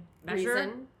good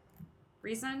measure.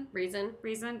 Reason.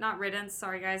 Not riddance.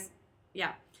 Sorry, guys.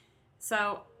 Yeah.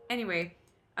 So, anyway...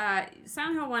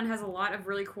 Silent Hill 1 has a lot of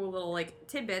really cool little, like,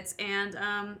 tidbits, and,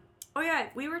 oh yeah,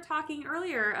 we were talking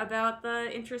earlier about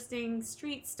the interesting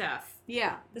street stuff.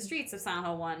 Yeah. The streets of Silent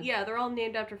Hill 1. Yeah, they're all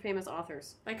named after famous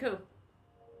authors. Like who?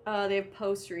 They have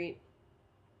Poe Street.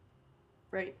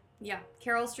 Right. Yeah.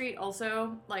 Carroll Street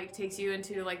also, like, takes you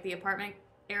into, like, the apartment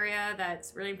area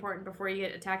that's really important before you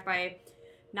get attacked by...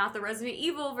 Not the Resident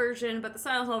Evil version, but the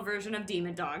Silent Hill version of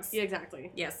demon dogs. Yeah,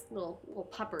 exactly. Yes. Little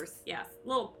puppers. Yes.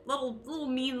 Little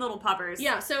mean little puppers.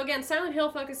 Yeah, so again, Silent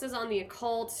Hill focuses on the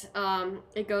occult.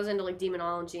 It goes into, like,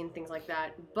 demonology and things like that.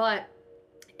 But,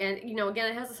 and, you know,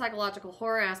 again, it has a psychological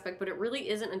horror aspect, but it really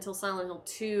isn't until Silent Hill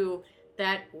 2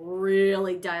 that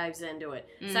really dives into it.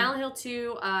 Silent Hill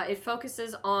 2, it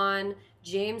focuses on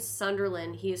James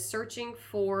Sunderland. He is searching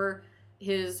for...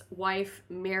 his wife,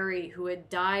 Mary, who had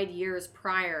died years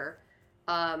prior,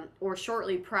 or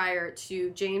shortly prior to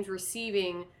James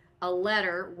receiving a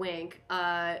letter,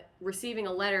 receiving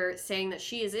a letter saying that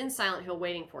she is in Silent Hill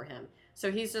waiting for him.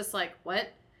 So he's just like,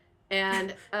 what?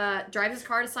 And drives his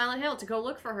car to Silent Hill to go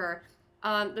look for her.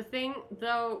 The thing,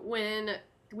 though, when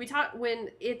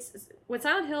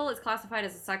Silent Hill is classified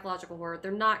as a psychological horror,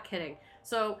 they're not kidding.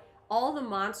 So... all the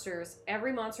monsters,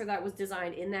 every monster that was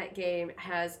designed in that game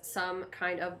has some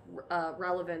kind of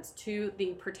relevance to the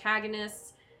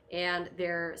protagonists and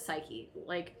their psyche.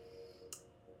 Like,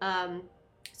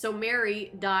 so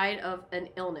Mary died of an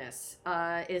illness.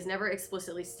 Is never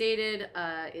explicitly stated.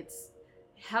 It's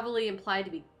heavily implied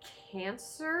to be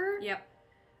cancer. Yep.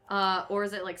 Or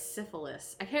is it like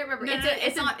syphilis? I can't remember. No.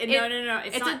 It's not. It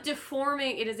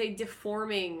is a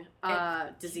deforming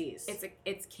disease.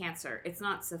 It's cancer. It's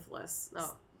not syphilis.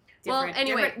 Oh. Well,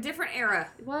 anyway. Different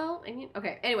era. Well, I mean,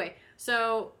 okay. Anyway,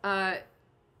 so a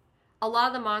lot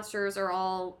of the monsters are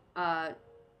all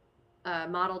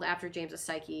modeled after James's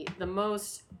psyche. The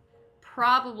most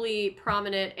probably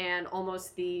prominent and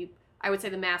almost I would say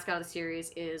the mascot of the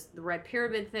series is the Red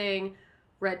Pyramid thing,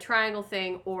 Red Triangle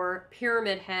thing, or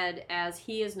Pyramid Head as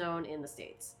he is known in the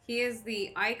States. He is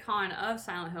the icon of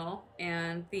Silent Hill,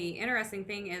 and the interesting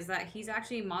thing is that he's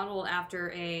actually modeled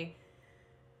after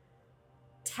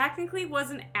technically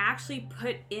wasn't actually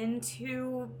put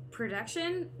into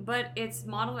production, but it's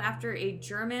modeled after a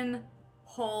German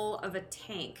hull of a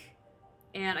tank.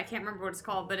 And I can't remember what it's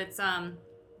called, but it's,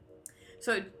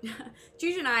 so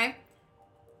Juju and I,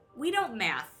 we don't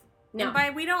math. No. And by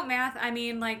we don't math, I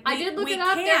mean, like, I did look it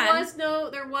up.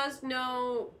 There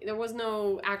was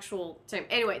no actual time.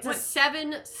 Anyway, it's a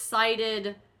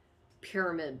 7-sided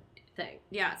pyramid. thing.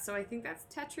 Yeah, so I think that's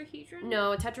tetrahedron?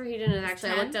 No, tetrahedron is actually,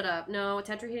 10? I looked it up. No,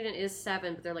 tetrahedron is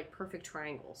 7, but they're like perfect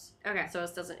triangles. Okay. So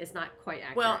it's not quite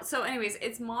accurate. Well, so anyways,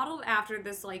 it's modeled after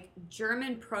this like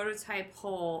German prototype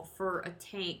hull for a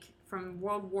tank from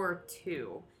World War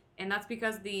II. And that's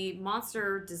because the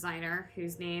monster designer,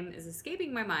 whose name is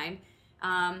escaping my mind,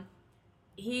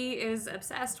 he is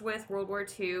obsessed with World War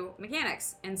II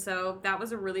mechanics. And so that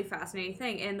was a really fascinating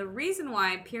thing. And the reason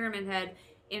why Pyramid Head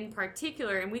in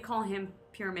particular, and we call him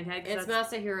Pyramid Head. It's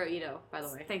Masahiro Ito, by the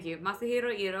way. Thank you.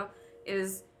 Masahiro Ito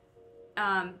is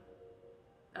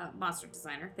monster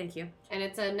designer. Thank you. And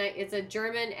it's a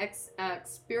German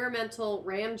experimental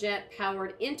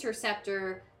ramjet-powered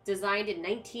interceptor designed in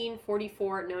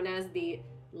 1944, known as the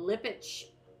Lippisch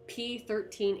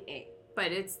P-13A.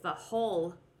 But it's the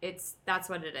whole. That's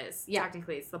what it is. Yeah.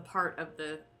 Technically, it's the part of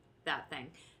that thing.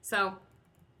 So,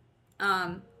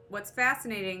 what's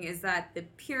fascinating is that the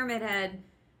Pyramid Head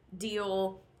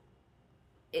deal.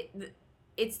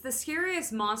 It's the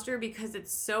scariest monster because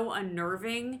it's so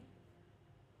unnerving.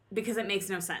 Because it makes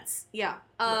no sense. Yeah.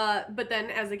 But then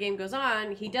as the game goes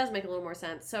on, he does make a little more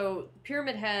sense. So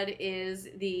Pyramid Head is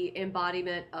the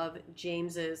embodiment of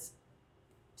James's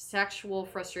sexual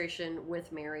frustration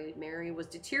with Mary. Mary was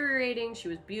deteriorating. She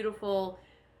was beautiful.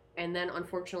 And then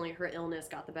unfortunately her illness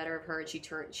got the better of her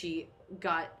and she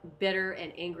got bitter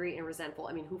and angry and resentful.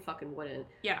 I mean, who fucking wouldn't?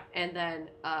 Yeah. And then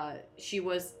she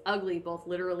was ugly both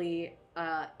literally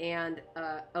and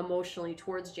emotionally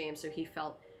towards James. So he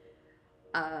felt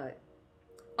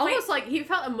almost like he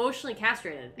felt emotionally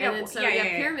castrated. Yeah, and then so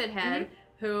Pyramid Head,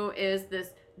 who is this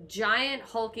giant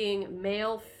hulking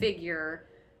male figure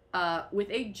with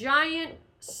a giant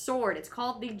sword. It's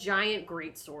called the Giant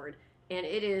Greatsword, and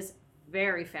it is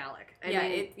very phallic.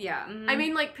 I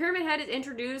mean, like, Pyramid Head is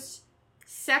introduced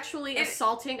sexually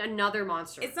assaulting another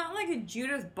monster. It's not like a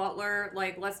Judith Butler,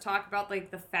 like, let's talk about,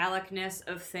 like, the phallicness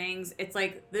of things. It's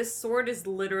like, this sword is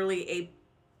literally a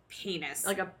penis.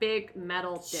 Like a big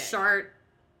metal dick. Sharp.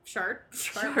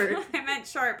 I meant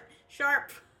sharp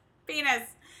penis.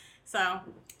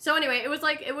 So anyway, it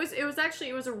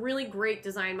was a really great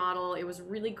design model. It was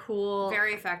really cool.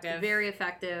 Very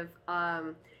effective.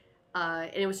 And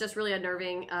it was just really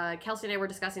unnerving. Kelsey and I were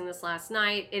discussing this last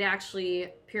night.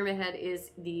 Pyramid Head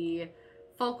is the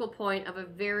focal point of a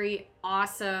very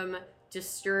awesome,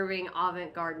 disturbing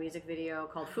avant-garde music video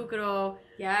called Fukuro.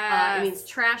 Yeah. It means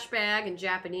trash bag in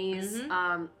Japanese.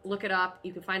 Look it up.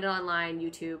 You can find it online,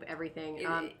 YouTube, everything.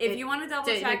 If you want to double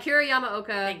check. Akira Yamaoka.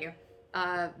 Thank you.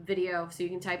 Video. So you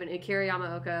can type in Akira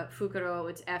Yamaoka Fukuro.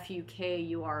 It's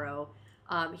Fukuro.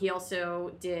 He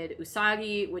also did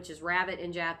Usagi, which is rabbit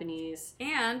in Japanese.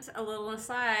 And a little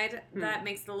aside that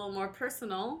makes it a little more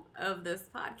personal of this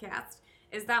podcast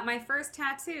is that my first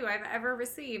tattoo I've ever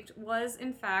received was,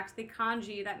 in fact, the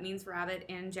kanji that means rabbit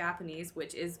in Japanese,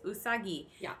 which is Usagi.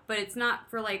 Yeah. But it's not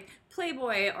for, like,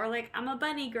 Playboy or, like, I'm a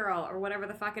bunny girl or whatever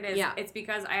the fuck it is. Yeah. It's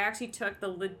because I actually took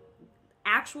the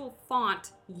actual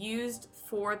font used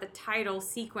for the title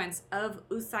sequence of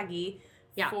Usagi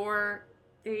for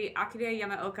the Akira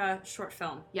Yamaoka short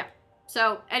film. Yeah.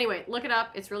 So, anyway, look it up.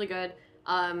 It's really good.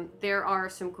 There are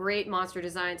some great monster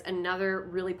designs. Another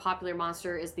really popular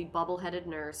monster is the bubble-headed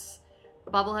nurse.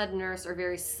 Bubble-headed nurse are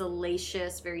very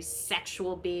salacious, very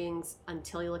sexual beings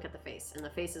until you look at the face. And the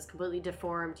face is completely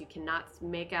deformed. You cannot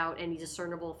make out any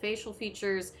discernible facial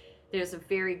features. There's a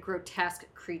very grotesque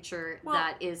creature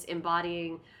that is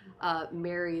embodying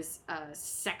Mary's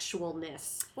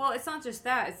sexualness. Well, it's not just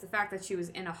that. It's the fact that she was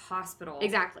in a hospital.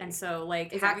 Exactly. And so,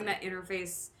 like, having that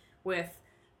interface with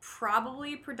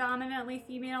probably predominantly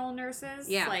female nurses.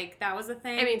 Yeah. Like, that was a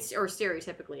thing. I mean, or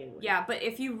stereotypically anyway. Yeah, but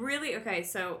if you really... Okay,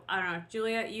 so, I don't know.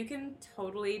 Julia, you can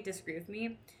totally disagree with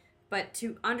me. But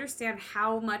to understand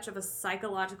how much of a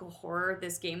psychological horror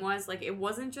this game was, like, it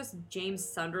wasn't just James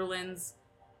Sunderland's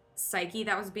psyche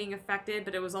that was being affected,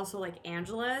 but it was also like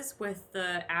Angela's with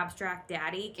the abstract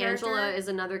daddy character. Angela is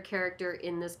another character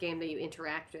in this game that you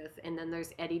interact with, and then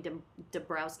there's Eddie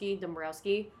Dombrowski,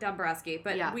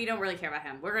 but we don't really care about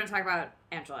him. We're going to talk about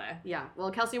Angela. Yeah, well,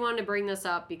 Kelsey wanted to bring this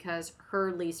up because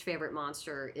her least favorite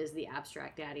monster is the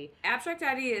abstract daddy. Abstract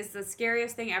daddy is the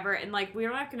scariest thing ever, and like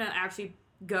we're not going to actually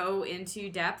go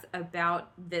into depth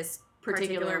about this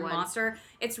particular monster.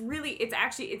 It's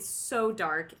so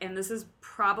dark, and this is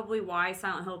probably why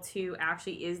Silent Hill 2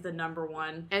 actually is the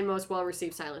 #1 and most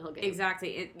well-received Silent Hill game.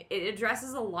 Exactly. It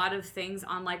addresses a lot of things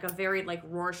on like a very like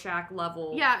Rorschach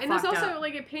level. Yeah, and there's also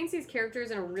like it paints these characters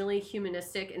in a really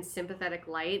humanistic and sympathetic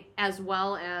light, as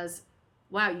well as,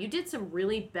 wow, you did some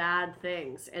really bad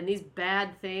things, and these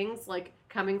bad things like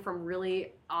coming from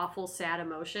really awful, sad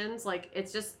emotions, like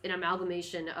it's just an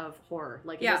amalgamation of horror.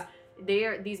 Like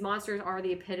these monsters are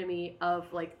the epitome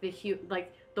of like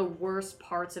the worst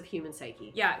parts of human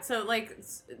psyche. Yeah, so like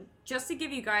just to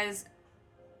give you guys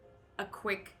a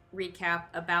quick recap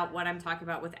about what I'm talking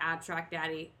about with Abstract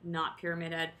Daddy, not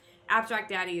Pyramid Head. Abstract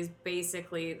Daddy is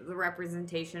basically the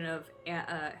representation of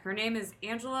her name is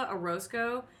Angela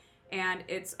Orozco, and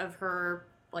it's of her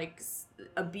like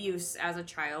abuse as a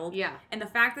child. Yeah. And the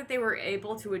fact that they were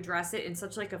able to address it in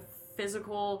such like a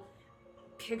physical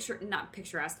not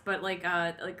picturesque, but like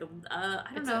I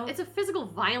don't know. It's a physical,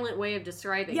 violent way of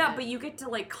describing it. Yeah, but you get to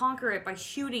like conquer it by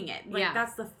shooting it. Like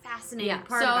that's the fascinating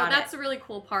part so about it. So that's the really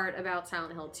cool part about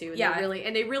Silent Hill 2.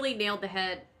 They really nailed the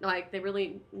head. Like they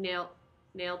really nailed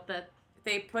the.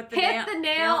 They put hit the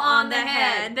nail on the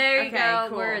head. There you go.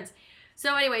 Cool. Words.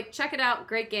 So anyway, check it out.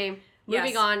 Great game.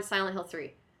 Moving on. Silent Hill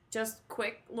 3. Just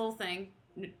quick little thing,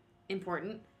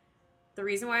 important. The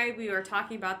reason why we are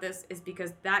talking about this is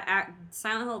because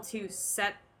Silent Hill 2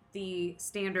 set the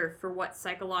standard for what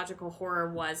psychological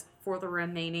horror was for the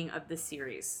remaining of the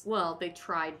series. Well, they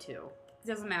tried to. It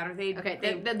doesn't matter.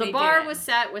 The bar was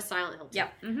set with Silent Hill 2.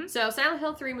 Yep. Mm-hmm. So Silent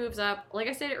Hill 3 moves up. Like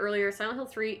I stated earlier, Silent Hill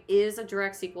 3 is a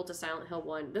direct sequel to Silent Hill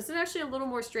 1. This is actually a little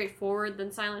more straightforward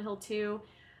than Silent Hill 2.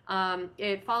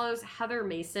 It follows Heather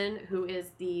Mason, who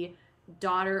is the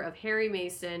daughter of Harry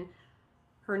Mason.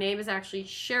 Her name is actually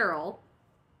Cheryl,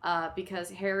 because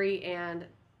Harry and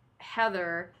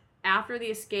Heather, after the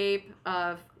escape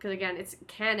of, because again, it's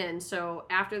canon, so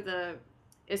after the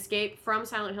escape from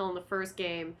Silent Hill in the first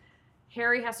game,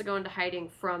 Harry has to go into hiding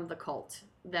from the cult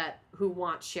who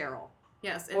wants Cheryl.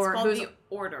 Yes, it's called the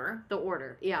Order. The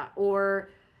Order, yeah. Or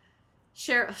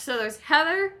Cheryl. So there's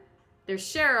Heather, there's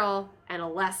Cheryl, and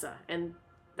Alessa, and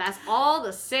that's all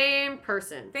the same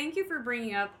person. Thank you for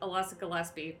bringing up Alessa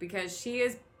Gillespie, because she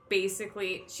is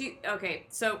basically okay,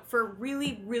 so for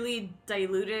really, really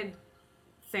diluted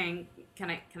thing,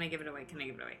 can I give it away?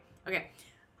 Okay.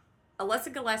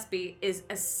 Alessa Gillespie is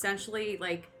essentially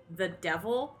like the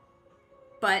devil,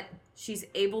 but she's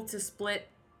able to split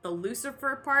the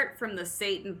Lucifer part from the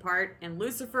Satan part, and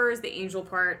Lucifer is the angel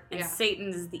part, and Satan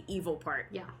is the evil part.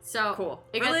 Yeah. So cool.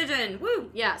 Religion. Woo!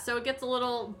 Yeah, so it gets a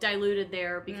little diluted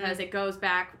there because it goes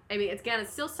back. I mean,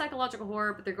 it's still psychological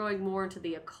horror, but they're going more into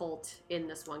the occult in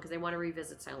this one because they want to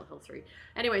revisit Silent Hill 3.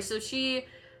 Anyway, so she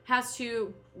wants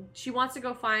to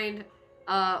go find,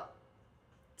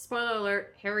 spoiler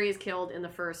alert, Harry is killed in the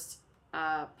first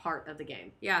part of the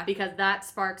game. Yeah. Because that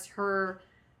sparks her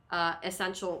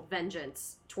essential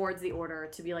vengeance towards the Order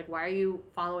to be like, why are you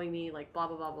following me? Like, blah,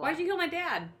 blah, blah, blah. Why'd you kill my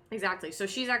dad? Exactly. So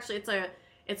she's actually,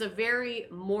 it's a very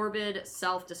morbid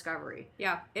self-discovery.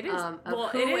 Yeah, it is.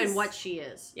 And what she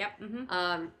is. Yep.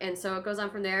 Mm-hmm. And so it goes on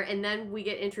from there. And then we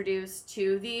get introduced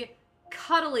to the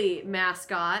cuddly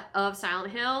mascot of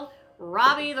Silent Hill,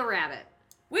 Robbie the Rabbit.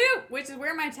 Woo! Which is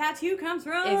where my tattoo comes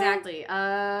from. Exactly.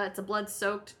 It's a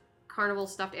blood-soaked carnival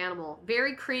stuffed animal.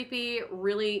 Very creepy,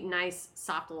 really nice,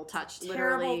 soft little touch.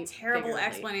 Terrible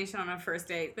explanation on a first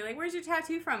date. Be like, where's your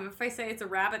tattoo from? If I say it's a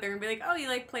rabbit, they're gonna be like, oh, you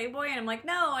like Playboy? And I'm like,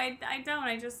 no, I don't.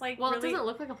 I just like Well, it doesn't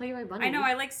look like a Playboy bunny. I know,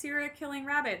 I like serial killing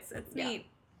rabbits. It's neat.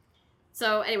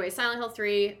 So anyway, Silent Hill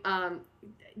 3,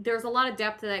 there's a lot of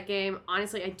depth to that game.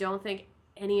 Honestly, I don't think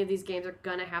any of these games are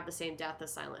gonna have the same depth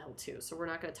as Silent Hill 2, so we're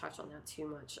not gonna touch on that too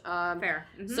much. Fair.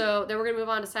 Mm-hmm. So then we're gonna move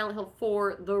on to Silent Hill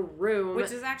 4, The Room,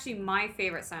 which is actually my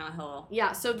favorite Silent Hill.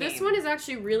 Yeah, so this one is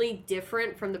actually really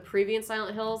different from the previous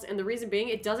Silent Hills, and the reason being,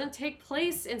 it doesn't take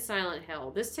place in Silent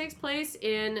Hill. This takes place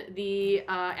in the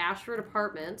Ashford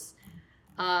Apartments,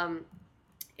 and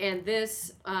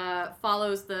this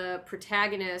follows the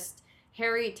protagonist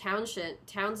Harry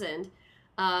Townsend.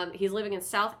 He's living in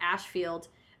South Ashfield.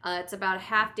 It's about a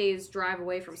half day's drive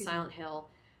away from Silent Hill.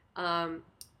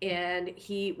 And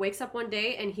he wakes up one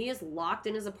day and he is locked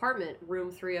in his apartment, room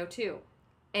 302.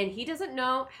 And he doesn't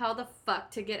know how the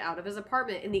fuck to get out of his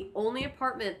apartment. And the only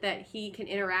apartment that he can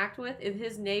interact with is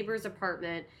his neighbor's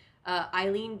apartment,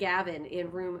 Eileen Gavin, in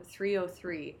room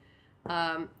 303.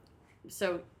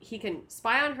 So he can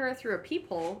spy on her through a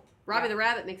peephole. Robbie the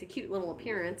Rabbit makes a cute little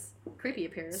appearance. Creepy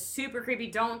appearance. Super creepy.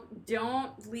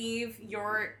 Don't leave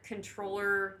your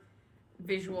controller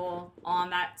visual on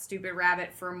that stupid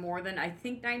rabbit for more than, I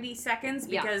think, 90 seconds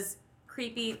because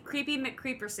creepy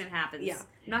McCreeperson happens. Yeah.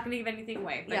 I'm not going to give anything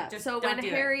away. Just so don't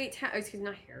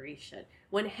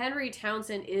when Henry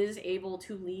Townsend is able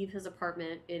to leave his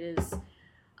apartment, it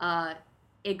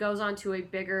goes on to a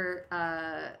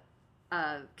bigger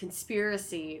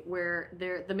conspiracy where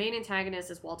the main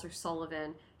antagonist is Walter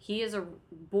Sullivan. He is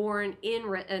born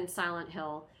in Silent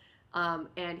Hill,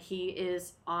 and he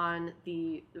is on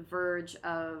the verge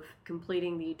of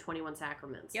completing the 21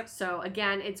 Sacraments. Yep. So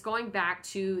again, it's going back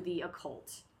to the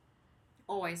occult.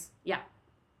 Always. Yeah.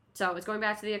 So it's going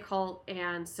back to the occult,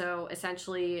 and so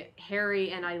essentially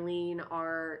Harry and Eileen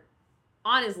are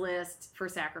on his list for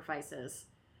sacrifices.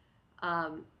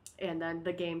 And then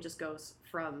the game just goes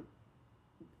from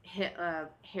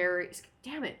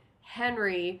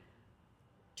Henry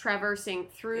traversing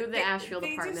through the Ashfield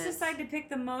apartments. They just decide to pick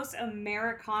the most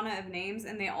Americana of names,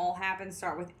 and they all happen to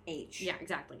start with H. Yeah,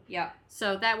 exactly. Yeah.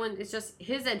 So that one is just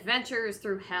his adventures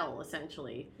through hell,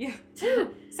 essentially. Yeah.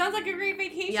 Sounds like a great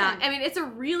vacation. Yeah, I mean, it's a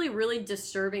really, really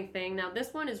disturbing thing. Now,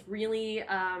 this one is really...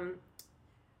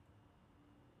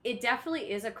 it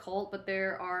definitely is a cult, but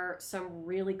there are some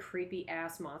really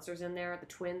creepy-ass monsters in there. The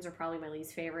twins are probably my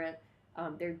least favorite.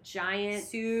 They're giant,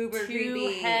 super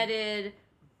two-headed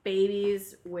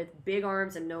babies with big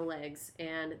arms and no legs,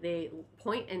 and they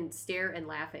point and stare and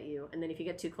laugh at you, and then if you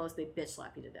get too close, they bitch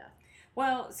slap you to death.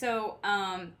 Well, so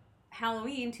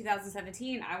Halloween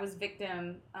 2017, I was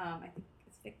victim, I think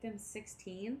it's victim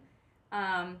 16.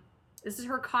 This is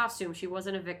her costume. She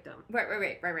wasn't a victim.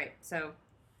 Right. So,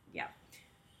 yeah.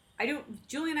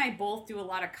 Julie and I both do a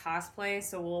lot of cosplay,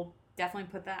 so we'll definitely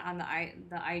put that on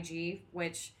the IG,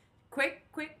 which, quick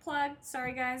plug,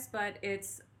 sorry guys, but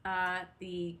it's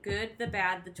the good, the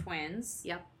bad, the twins.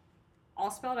 Yep. All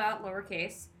spelled out,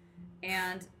 lowercase.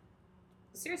 And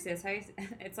seriously, it's how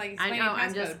it's like I know,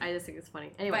 I just think it's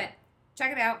funny. Anyway. But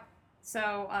check it out.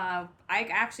 So I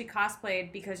actually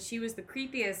cosplayed because she was the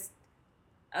creepiest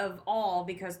of all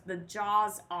because the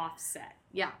jaws offset.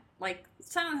 Yeah. Like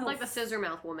Silent Hill, like the scissor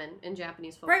mouth woman in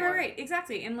Japanese folklore. Right,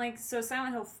 exactly. And like, so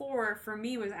Silent Hill 4 for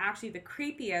me was actually the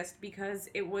creepiest because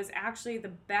it was actually the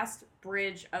best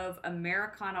bridge of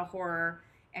Americana horror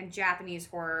and Japanese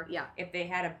horror. Yeah. If they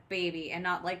had a baby and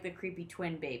not like the creepy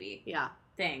twin baby. Yeah.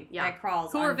 Thing. Yeah. That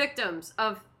crawls. Who are victims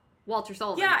of Walter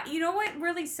Sullivan. Yeah, you know what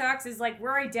really sucks is like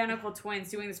we're identical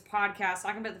twins doing this podcast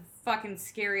talking about the fucking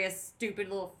scariest, stupid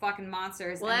little fucking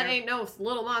monsters. Well, that ain't no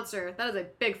little monster. That is a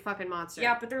big fucking monster.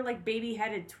 Yeah, but they're like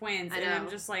baby-headed twins. I know. And I'm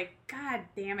just like, God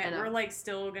damn it. We're like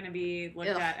still going to be looked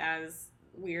at as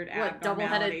weird abnormalities.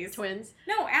 Double-headed twins?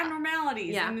 No,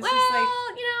 abnormalities. Yeah. And it's well, just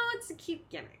like, you know, it's a cute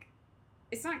gimmick.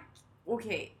 It's not...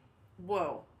 Okay.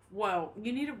 Whoa.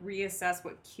 You need to reassess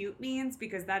what cute means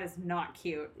because that is not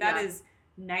cute. That is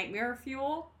nightmare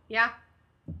fuel. Yeah.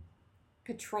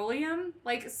 Petroleum?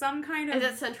 Like some kind of... Is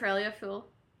it Centralia fuel?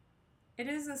 It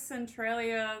is a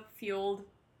Centralia-fueled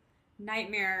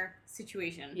nightmare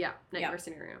situation. Yeah, nightmare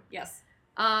scenario. Yes.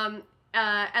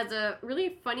 As a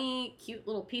really funny, cute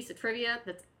little piece of trivia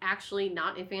that's actually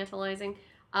not infantilizing,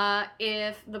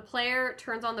 if the player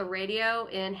turns on the radio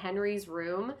in Henry's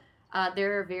room,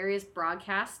 there are various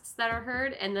broadcasts that are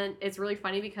heard, and then it's really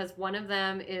funny because one of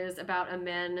them is about a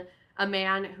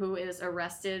man who is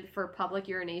arrested for public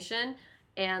urination,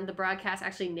 and the broadcast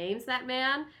actually names that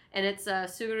man, and it's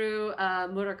Suru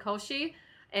Murakoshi,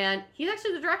 and he's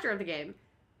actually the director of the game.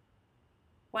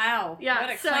 Wow. Yeah, what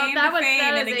a so claim that to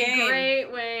fame was in the a game.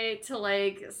 great way to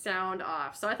like sound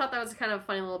off. So I thought that was kind of a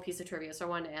funny little piece of trivia, so I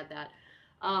wanted to add that.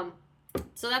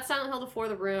 So that's Silent Hill Before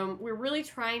the Room. We're really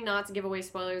trying not to give away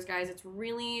spoilers, guys. It's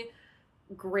really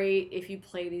great if you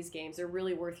play these games. They're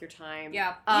really worth your time.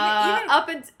 Yeah. Even up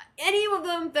and any of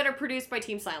them that are produced by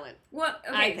Team Silent. Well,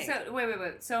 okay, so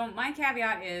wait. So my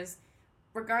caveat is,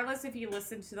 regardless if you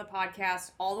listen to the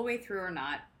podcast all the way through or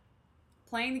not,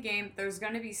 playing the game, there's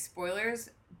going to be spoilers,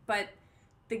 but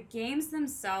the games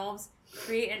themselves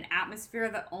create an atmosphere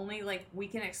that only like we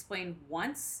can explain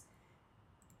once.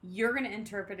 You're going to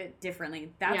interpret it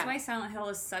differently. That's why Silent Hill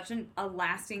is such a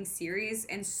lasting series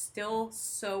and still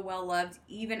so well loved,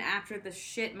 even after the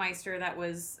shitmeister that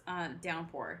was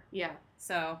Downpour. Yeah.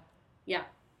 So. Yeah.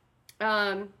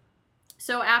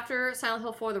 So after Silent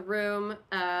Hill For the Room,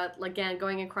 again,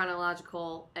 going in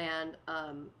chronological and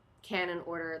canon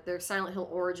order, there's Silent Hill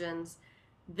Origins.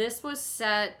 This was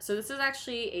set, so this is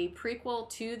actually a prequel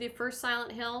to the first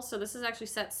Silent Hill. So this is actually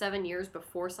set 7 years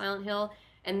before Silent Hill.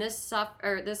 And this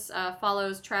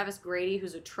follows Travis Grady,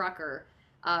 who's a trucker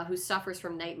who suffers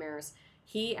from nightmares.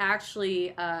 He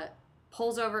actually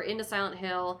pulls over into Silent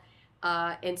Hill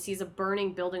and sees a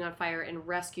burning building on fire and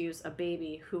rescues a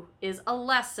baby who is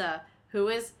Alessa, who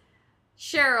is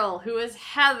Cheryl, who is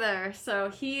Heather.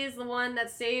 So he is the one that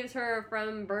saves her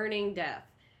from burning death.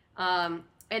 And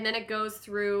then it goes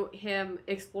through him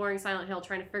exploring Silent Hill,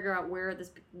 trying to figure out where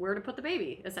to put the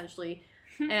baby, essentially.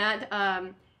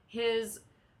 And his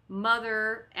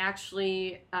mother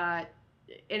actually, and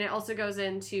it also goes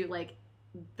into like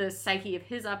the psyche of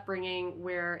his upbringing,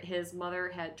 where his mother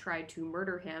had tried to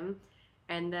murder him,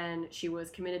 and then she was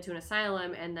committed to an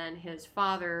asylum, and then his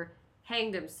father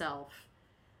hanged himself.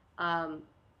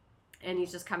 and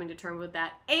he's just coming to terms with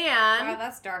that. Wow, And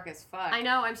that's dark as fuck. I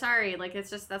know, I'm sorry. Like, that's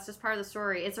just part of the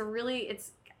story.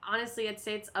 Honestly, I'd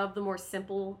say it's of the more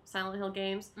simple Silent Hill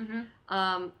games.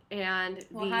 Mm-hmm. And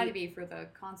Well, it had to be for the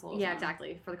console. Yeah,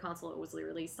 exactly. For the console it was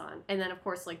released on. And then, of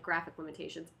course, like, graphic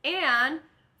limitations. And,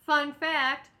 fun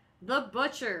fact, the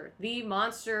Butcher, the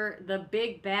monster, the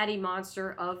big baddie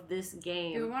monster of this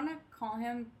game. Do we want to call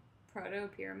him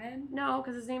Proto-Pyramid? No,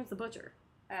 because his name's the Butcher.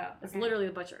 Oh, okay. It's literally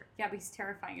the Butcher. Yeah, but he's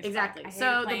terrifying as Exactly. fuck.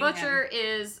 So the Butcher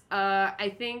is,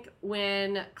 I think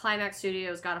when Climax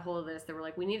Studios got a hold of this, they were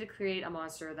like, we need to create a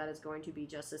monster that is going to be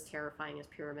just as terrifying as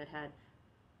Pyramid Head.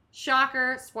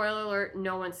 Shocker, spoiler alert,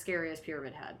 no one's scary as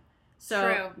Pyramid Head.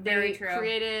 So they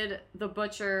created the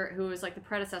Butcher, who is like the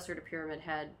predecessor to Pyramid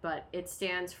Head, but it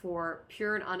stands for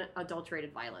pure and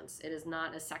unadulterated violence. It is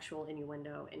not a sexual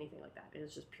innuendo, anything like that. It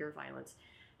is just pure violence.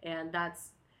 And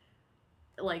that's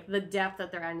like the depth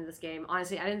that they're adding to this game.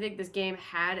 Honestly, I didn't think this game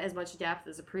had as much depth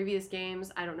as the previous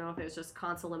games. I don't know if it was just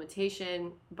console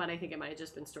limitation, but I think it might have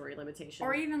just been story limitation.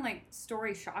 Or even like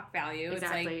story shock value.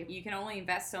 Exactly. It's like you can only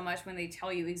invest so much when they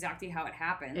tell you exactly how it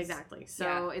happens. Exactly.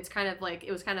 So it's kind of like,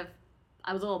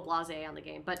 I was a little blasé on the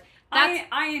game, but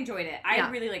I enjoyed it. I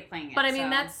really like playing it. But I mean,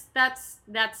 that's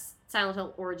Silent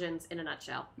Hill Origins in a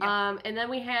nutshell. Yeah. And then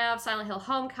we have Silent Hill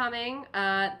Homecoming.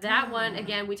 That one,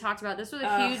 again, we talked about. This was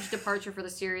a huge departure for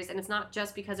the series, and it's not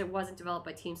just because it wasn't developed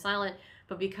by Team Silent,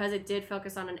 but because it did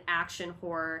focus on an action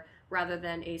horror rather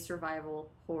than a survival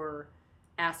horror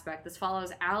aspect. This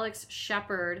follows Alex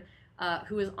Shepard,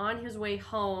 who is on his way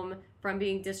home from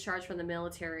being discharged from the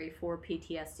military for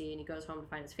PTSD, and he goes home to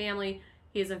find his family.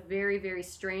 He has a very, very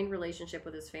strained relationship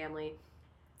with his family.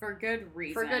 For good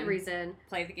reason. For good reason.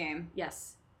 Play the game.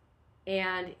 Yes.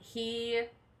 And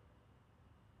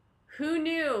who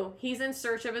knew? He's in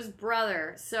search of his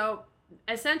brother. So,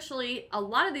 essentially, a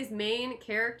lot of these main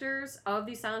characters of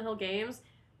these Silent Hill games,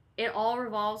 it all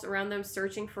revolves around them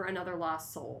searching for another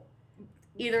lost soul.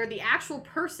 Either the actual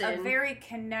person... A very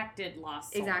connected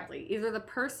lost soul. Exactly. Either the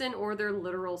person or their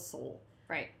literal soul.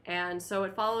 Right. And so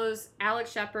it follows Alex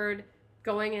Shepard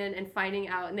going in and finding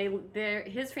out, and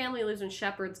his family lives in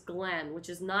Shepherd's Glen, which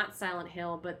is not Silent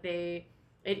Hill, but it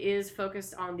is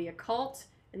focused on the occult,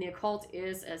 and the occult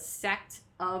is a sect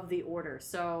of the order.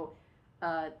 So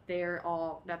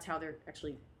that's how they're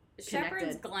actually connected.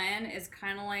 Shepherd's Glen is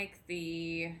kind of like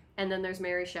the... And then there's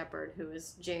Mary Shepard, who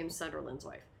is James Sutherland's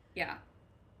wife. Yeah.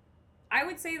 I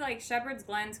would say, like, Shepherd's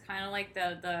Glen's kind of like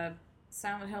the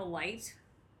Silent Hill Light,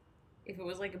 if it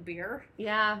was like a beer.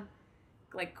 Yeah.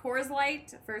 Like Coors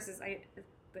Light versus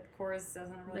but Coors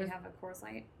doesn't really have a Coors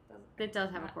Light. It does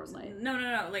have a Coors Light. No.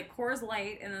 Like Coors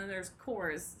Light, and then there's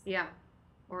Coors. Yeah.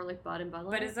 Or like Bud and Bud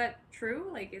Light. But is that true?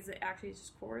 Like, is it actually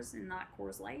just Coors and not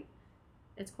Coors Light?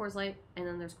 It's Coors Light, and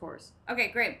then there's Coors. Okay,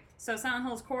 great. So Silent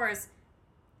Hill's Coors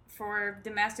for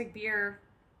domestic beer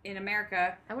in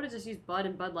America. I would have just used Bud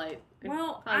and Bud Light.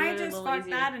 Well, I just fucked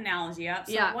that analogy up,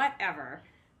 so whatever.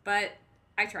 But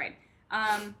I tried.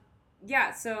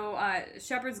 Yeah, so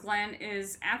Shepherd's Glen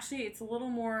is actually, it's a little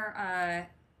more,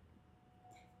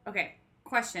 okay,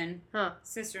 question.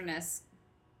 Sisterness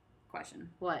question.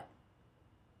 What?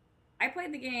 I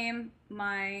played the game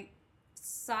my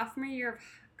sophomore year of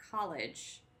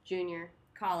college. Junior.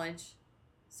 College.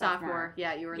 Sophomore.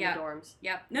 Yeah, you were in the dorms.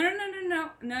 Yep.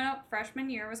 No. Freshman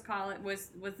year was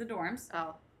the dorms.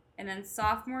 Oh. And then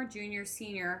sophomore, junior,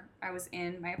 senior, I was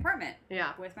in my apartment.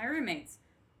 Yeah. With my roommates.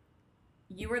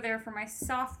 You were there for my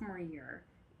sophomore year.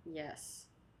 Yes.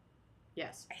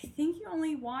 I think you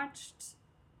only watched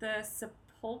the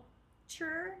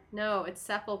Sepulcher? No, it's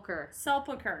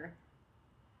Sepulcher.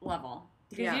 Level.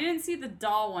 Because you didn't see the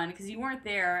doll one, because you weren't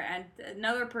there, and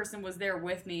another person was there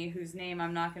with me, whose name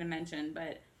I'm not going to mention,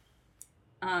 but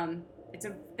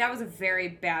that was a very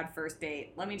bad first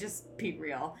date. Let me just be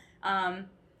real.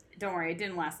 Don't worry, it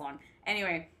didn't last long.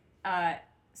 Anyway,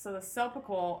 so the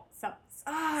Sepulcher.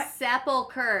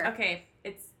 Okay,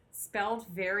 it's spelled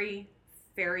very,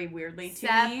 very weirdly to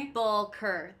me.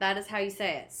 Sepulcher. That is how you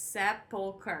say it.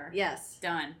 Sepulcher. Yes.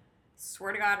 Done.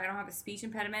 Swear to God, I don't have a speech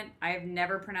impediment. I have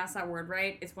never pronounced that word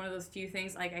right. It's one of those few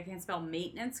things, like I can't spell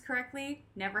maintenance correctly.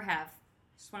 Never have.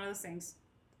 Just one of those things.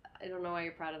 I don't know why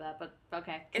you're proud of that, but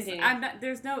okay. I'm not.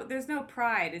 There's no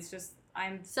pride. It's just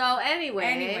I'm. So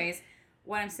anyways,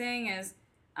 what I'm saying is,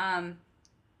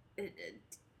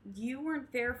 you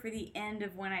weren't there for the end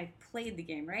of when I played the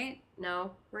game, right?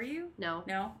 No. Were you? No.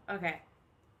 No? Okay.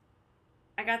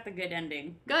 I got the good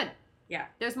ending. Good. Yeah.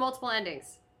 There's multiple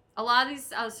endings. A lot of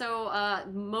these,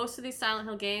 most of these Silent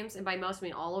Hill games, and by most I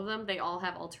mean all of them, they all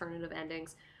have alternative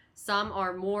endings. Some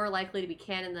are more likely to be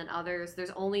canon than others.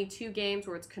 There's only 2 games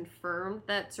where it's confirmed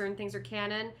that certain things are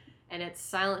canon, and it's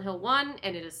Silent Hill 1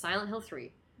 and it is Silent Hill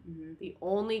 3. Mm-hmm. The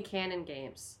only canon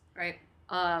games. Right.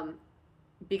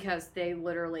 Because they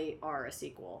literally are a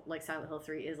sequel. Like, Silent Hill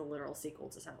 3 is a literal sequel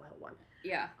to Silent Hill 1.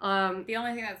 Yeah. The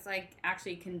only thing that's, like,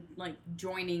 actually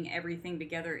joining everything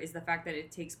together is the fact that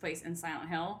it takes place in Silent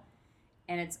Hill,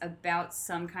 and it's about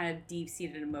some kind of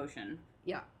deep-seated emotion.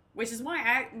 Yeah. Which is why,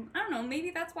 I don't know, maybe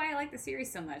that's why I like the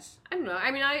series so much. I don't know. I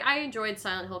mean, I enjoyed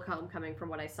Silent Hill Homecoming from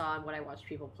what I saw and what I watched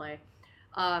people play.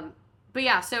 But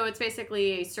yeah, so it's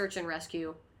basically a search and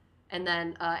rescue. And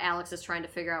then Alex is trying to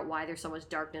figure out why there's so much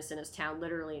darkness in his town,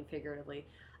 literally and figuratively.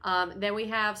 Then we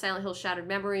have Silent Hill Shattered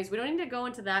Memories. We don't need to go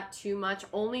into that too much,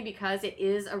 only because it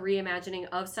is a reimagining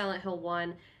of Silent Hill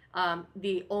 1.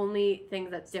 The only thing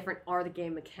that's different are the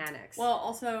game mechanics. Well,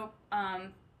 also,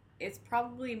 it's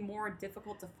probably more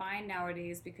difficult to find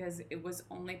nowadays because it was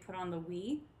only put on the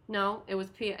Wii. No, it was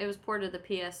ported to the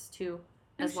PS2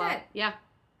 as well. Shit. Yeah.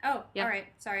 Oh, yeah. All right.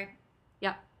 Sorry.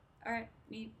 Yeah. All right.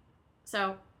 Neat.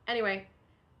 So, anyway,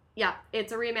 yeah,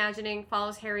 it's a reimagining,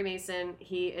 follows Harry Mason.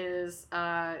 He is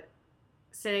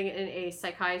sitting in a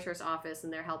psychiatrist's office,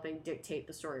 and they're helping dictate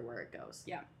the story where it goes.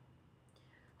 Yeah.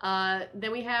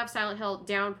 Then we have Silent Hill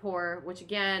Downpour, which,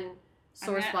 again,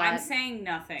 sore spot. I'm saying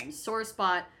nothing. Sore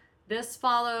spot. This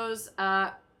follows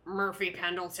Murphy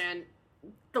Pendleton.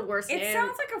 The worst name. It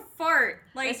sounds like a fart.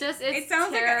 Like, it sounds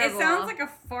terrible. It sounds like a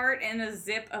fart in a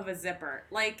zip of a zipper.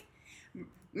 Like,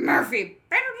 Murphy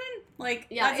Pendleton. Like,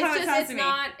 yeah, that's how it sounds to me.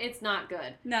 It's not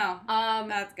good. No,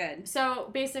 that's good. So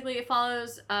basically, it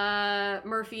follows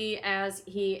Murphy as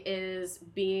he is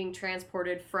being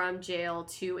transported from jail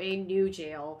to a new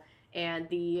jail, and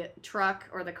the truck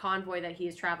or the convoy that he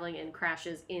is traveling in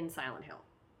crashes in Silent Hill.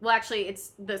 Well, actually,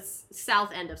 it's the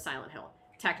south end of Silent Hill,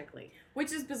 technically.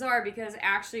 Which is bizarre because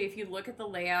actually, if you look at the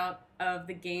layout of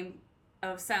the game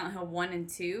of Silent Hill 1 and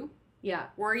 2, yeah,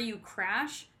 where you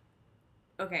crash,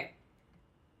 okay.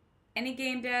 Any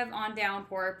game dev on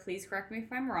Downpour, please correct me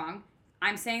if I'm wrong.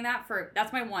 I'm saying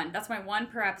that's my one. That's my one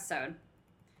per episode.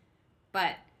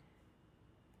 But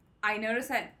I noticed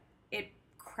that it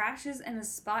crashes in a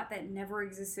spot that never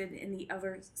existed in the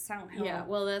other Silent Hill. Yeah,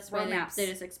 well, that's why maps. they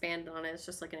just expanded on it. It's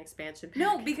just like an expansion pack.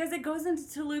 No, because it goes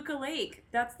into Toluca Lake.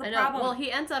 That's the problem. Well,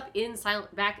 he ends up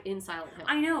back in Silent Hill.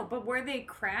 I know, but where they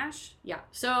crash? Yeah.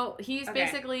 So he's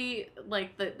basically,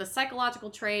 like, the psychological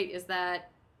trait is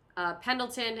that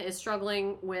Pendleton is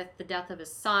struggling with the death of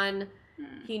his son.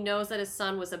 He knows that his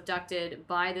son was abducted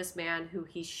by this man who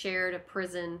he shared a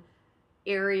prison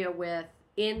area with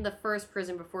in the first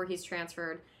prison before he's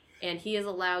transferred, and he is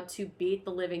allowed to beat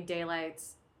the living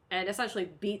daylights and essentially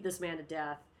beat this man to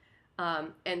death.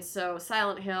 And so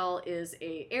Silent Hill is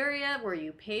a area where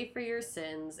you pay for your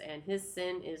sins, and his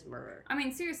sin is murder. I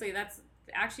mean, seriously, that's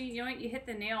actually, you know what? You hit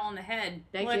the nail on the head.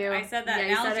 Thank Look, you. I said that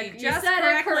analogy you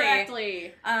said it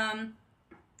correctly.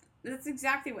 That's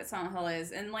exactly what Silent Hill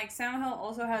is. And, like, Silent Hill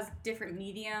also has different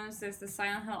mediums. There's the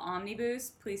Silent Hill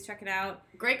Omnibus. Please check it out.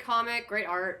 Great comic, great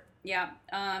art. Yeah.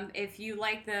 If you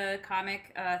like the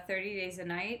comic 30 Days a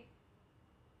Night,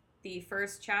 the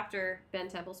first chapter... Ben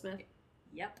Templesmith.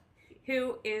 Yep.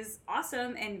 Who is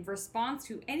awesome and responds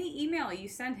to any email you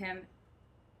send him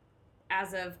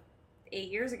as of 8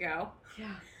 years ago.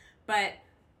 Yeah. But...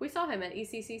 We saw him at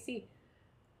ECCC.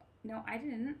 No, I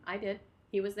didn't. I did.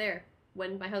 He was there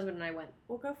when my husband and I went.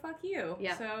 Well, go fuck you.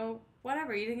 Yeah. So,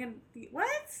 whatever. You didn't get... What?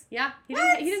 Yeah. He didn't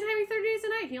have any 30 Days a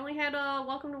Night. He only had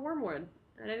Welcome to Wormwood.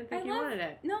 And I didn't think you wanted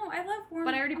it. No, I love Wormwood.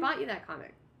 But I already bought you that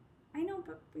comic. I know,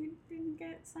 but we didn't get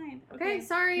it signed. Okay,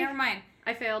 sorry. Never mind.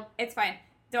 I failed. It's fine.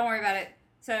 Don't worry about it.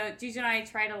 So, Gigi and I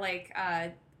try to, like,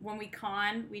 when we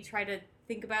con, we try to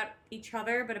think about each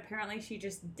other, but apparently she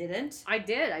just didn't. I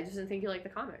did. I just didn't think you liked the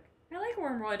comic. I like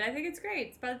Wormwood. I think it's great.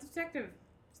 It's about a detective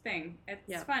thing.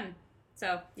 It's fun.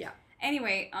 So, yeah.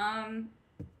 Anyway,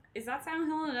 is that Silent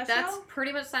Hill in a nutshell? That's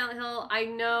pretty much Silent Hill. I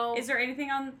know. Is there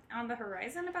anything on the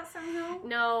horizon about Silent Hill?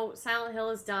 No, Silent Hill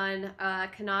is done.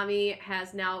 Konami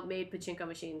has now made pachinko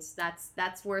machines.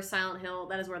 That's where Silent Hill,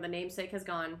 that is where the namesake has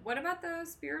gone. What about the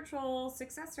spiritual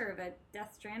successor of it,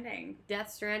 Death Stranding? Death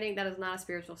Stranding, that is not a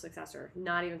spiritual successor.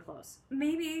 Not even close.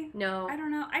 Maybe. No. I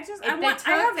don't know. They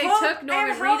took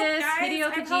Norman Reedus,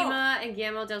 Hideo hope. Kojima, and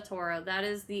Guillermo del Toro. That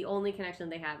is the only connection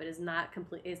they have. It is not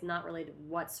complete. It's not related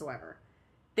whatsoever.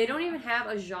 They don't even have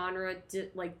a genre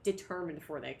determined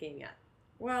for that game yet.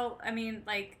 Well, I mean,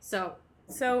 like, so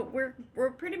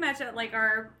we're pretty much at, like,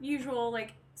 our usual,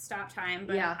 like, stop time.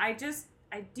 But yeah. I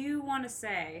do want to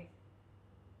say,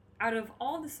 out of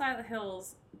all the Silent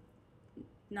Hills,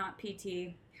 not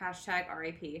PT,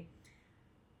 #RAP,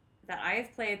 that I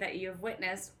have played, that you have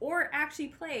witnessed or actually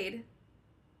played,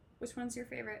 which one's your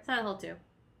favorite? Silent Hill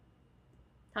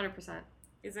 2. 100%.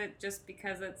 Is it just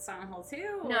because it's Silent Hill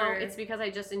 2? No, or- it's because I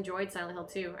just enjoyed Silent Hill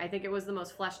 2. I think it was the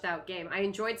most fleshed out game. I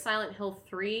enjoyed Silent Hill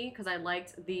 3 because I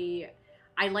liked the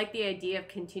idea of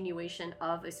continuation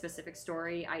of a specific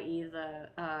story, i.e. the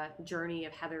journey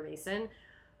of Heather Mason.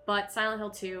 But Silent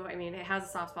Hill 2, I mean, it has a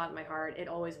soft spot in my heart. It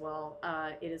always will.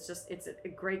 It's a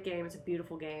great game. It's a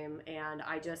beautiful game. And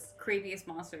I just... Creepiest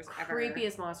monsters ever.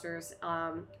 Creepiest monsters.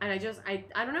 And I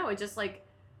don't know. It just, like...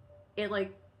 It,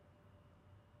 like...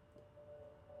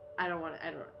 I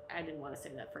didn't want to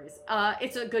say that phrase.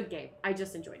 It's a good game. I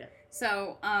just enjoyed it.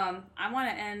 So, I want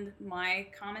to end my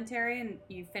commentary and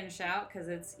you finish out because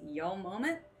it's your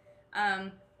moment.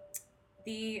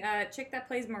 The chick that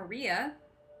plays Maria,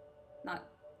 not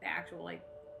the actual, like,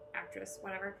 actress,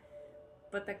 whatever,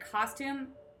 but the costume,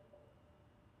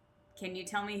 can you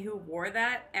tell me who wore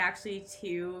that actually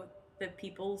to the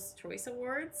People's Choice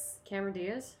Awards? Cameron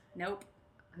Diaz? Nope.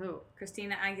 Who?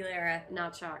 Christina Aguilera.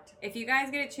 Not shocked. If you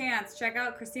guys get a chance, check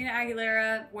out Christina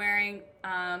Aguilera wearing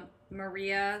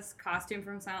Maria's costume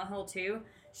from Silent Hill 2.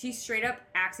 She straight up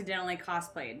accidentally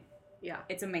cosplayed. Yeah.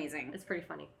 It's amazing. It's pretty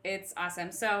funny. It's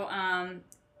awesome. So,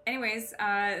 anyways,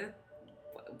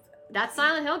 that's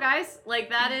Silent Hill, guys. Like,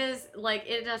 that is, like,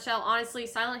 in a nutshell, honestly,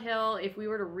 Silent Hill, if we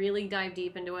were to really dive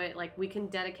deep into it, like, we can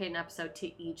dedicate an episode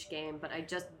to each game, but I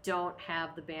just don't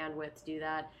have the bandwidth to do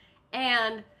that.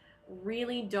 And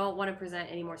really don't want to present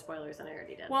any more spoilers than I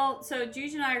already did. Well, so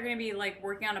Juge and I are going to be, like,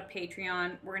 working on a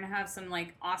Patreon. We're going to have some,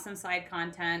 like, awesome side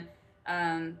content,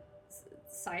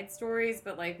 side stories,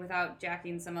 but, like, without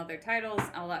jacking some other titles,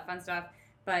 all that fun stuff.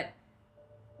 But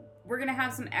we're going to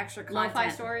have some extra content. Lo-fi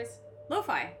stories?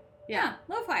 Lo-fi. Yeah.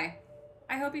 Lo-fi.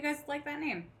 I hope you guys like that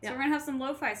name. Yeah. So we're going to have some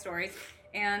lo-fi stories,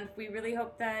 and we really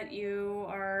hope that you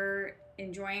are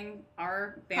enjoying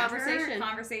our banter,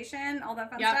 conversation, all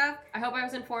that fun stuff. I hope I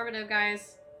was informative,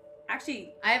 guys.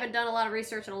 Actually, I haven't done a lot of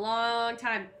research in a long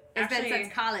time. It's been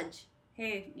since college.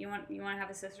 Hey, you want to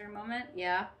have a sister moment?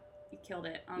 Yeah. You killed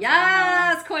it.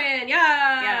 Yes, Quinn.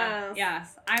 Yes. Yeah.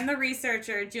 Yes. I'm the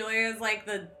researcher. Julia's like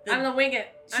the I'm the wing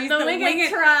it. She's the wing it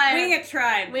tribe. Wing it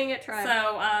tribe. Wing it tribe.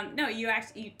 So, no, you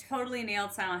totally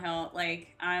nailed Silent Hill.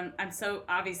 Like, I'm so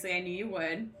obviously I knew you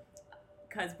would.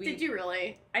 Did you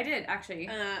really? I did, actually.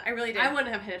 I really did. I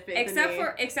wouldn't have had faith in me.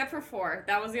 Except for 4.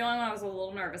 That was the only one I was a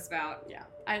little nervous about. Yeah.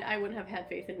 I wouldn't have had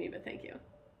faith in me, but thank you.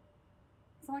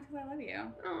 It's only because I love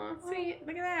you. Oh, sweet.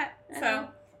 Look at that. So,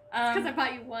 it's because I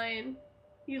bought you wine.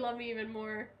 You love me even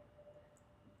more.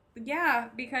 Yeah,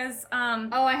 because,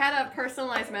 Oh, I had a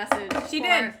personalized message. She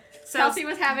did. So, Kelsey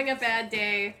was having a bad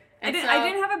day. I didn't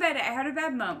have a bad day. I had a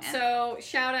bad moment. So,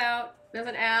 shout out. There's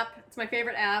an app. It's my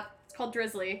favorite app. It's called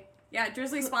Drizzly. Yeah,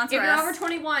 Drizzly sponsor us. If you're over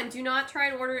 21, do not try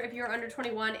and order if you're under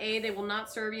 21. A, they will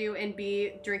not serve you, and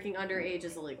B, drinking underage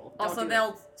is illegal. Also,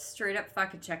 they'll straight up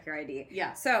fucking check your ID.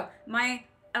 Yeah. So, my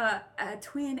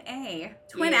twin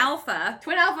alpha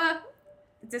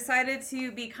decided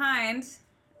to be kind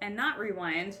and not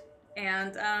rewind,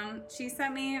 and she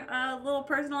sent me a little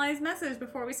personalized message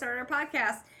before we started our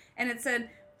podcast, and it said,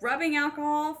 rubbing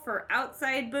alcohol for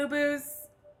outside boo-boos,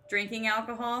 drinking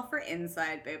alcohol for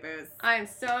inside boo-boos. I'm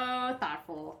so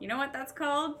thoughtful. You know what that's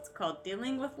called? It's called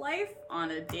dealing with life on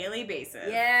a daily basis.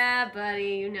 Yeah,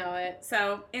 buddy, you know it.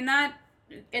 So, in that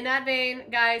vein,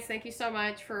 guys, thank you so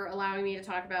much for allowing me to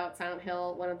talk about Silent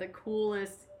Hill, one of the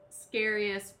coolest,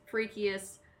 scariest,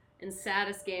 freakiest, and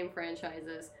saddest game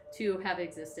franchises to have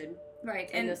existed.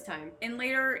 Right. In this time. In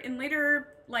later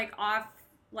like off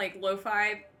like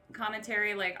lo-fi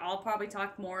commentary, like I'll probably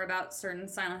talk more about certain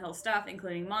Silent Hill stuff,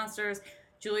 including monsters.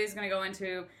 Julia's gonna go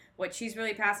into what she's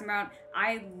really passionate about.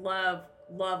 I love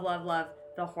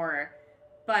the horror.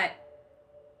 But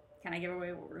can I give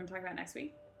away what we're gonna talk about next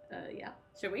week? Yeah.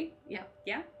 Should we? Yeah.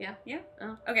 Yeah? Yeah. Yeah?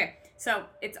 Oh. Okay. So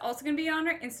it's also gonna be on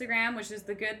our Instagram, which is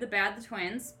The Good, The Bad, The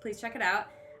Twins. Please check it out.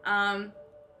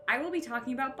 I will be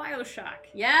talking about BioShock.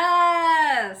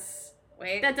 Yes!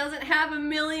 Wait. That doesn't have a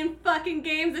million fucking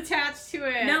games attached to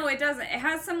it. No, it doesn't. It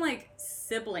has some, like,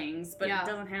 siblings, but Yeah. it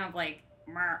doesn't have, like,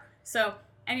 meh. So,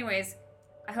 anyways,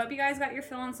 I hope you guys got your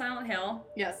fill on Silent Hill.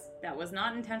 Yes. That was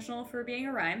not intentional for being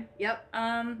a rhyme. Yep.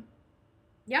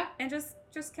 Yeah, and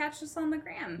just catch us on the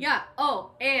gram. Yeah.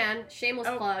 Oh, and shameless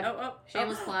plug.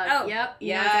 Shameless plug. Oh, yep. You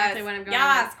yes. know exactly what I'm going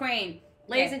Yes, queen.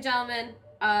 Ladies and gentlemen,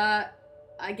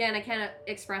 again, I can't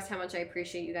express how much I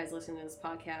appreciate you guys listening to this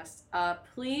podcast.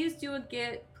 Please give a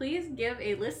listen. Please give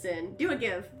a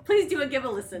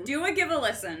listen. Give a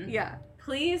listen. Yeah.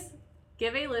 Please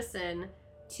give a listen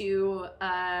to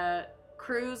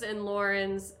Cruz and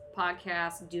Lauren's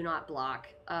podcast, Do Not Block.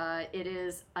 It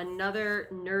is another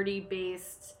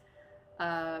nerdy-based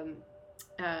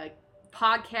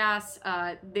podcasts.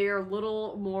 They're a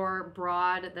little more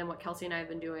broad than what Kelsey and I have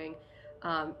been doing.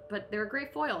 But they're a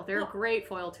great foil. They're a great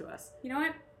foil to us. You know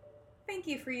what? Thank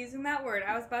you for using that word.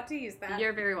 I was about to use that.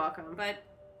 You're very welcome. But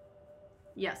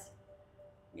yes.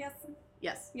 Yes.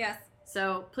 Yes. Yes.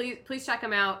 So please check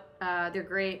them out. They're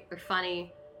great. They're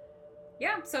funny.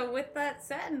 Yeah, so with that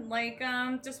said, like,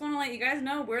 just want to let you guys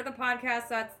know we're the podcast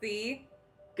that's the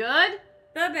good,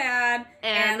 the bad,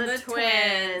 and the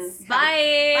twins.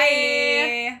 Bye. Bye.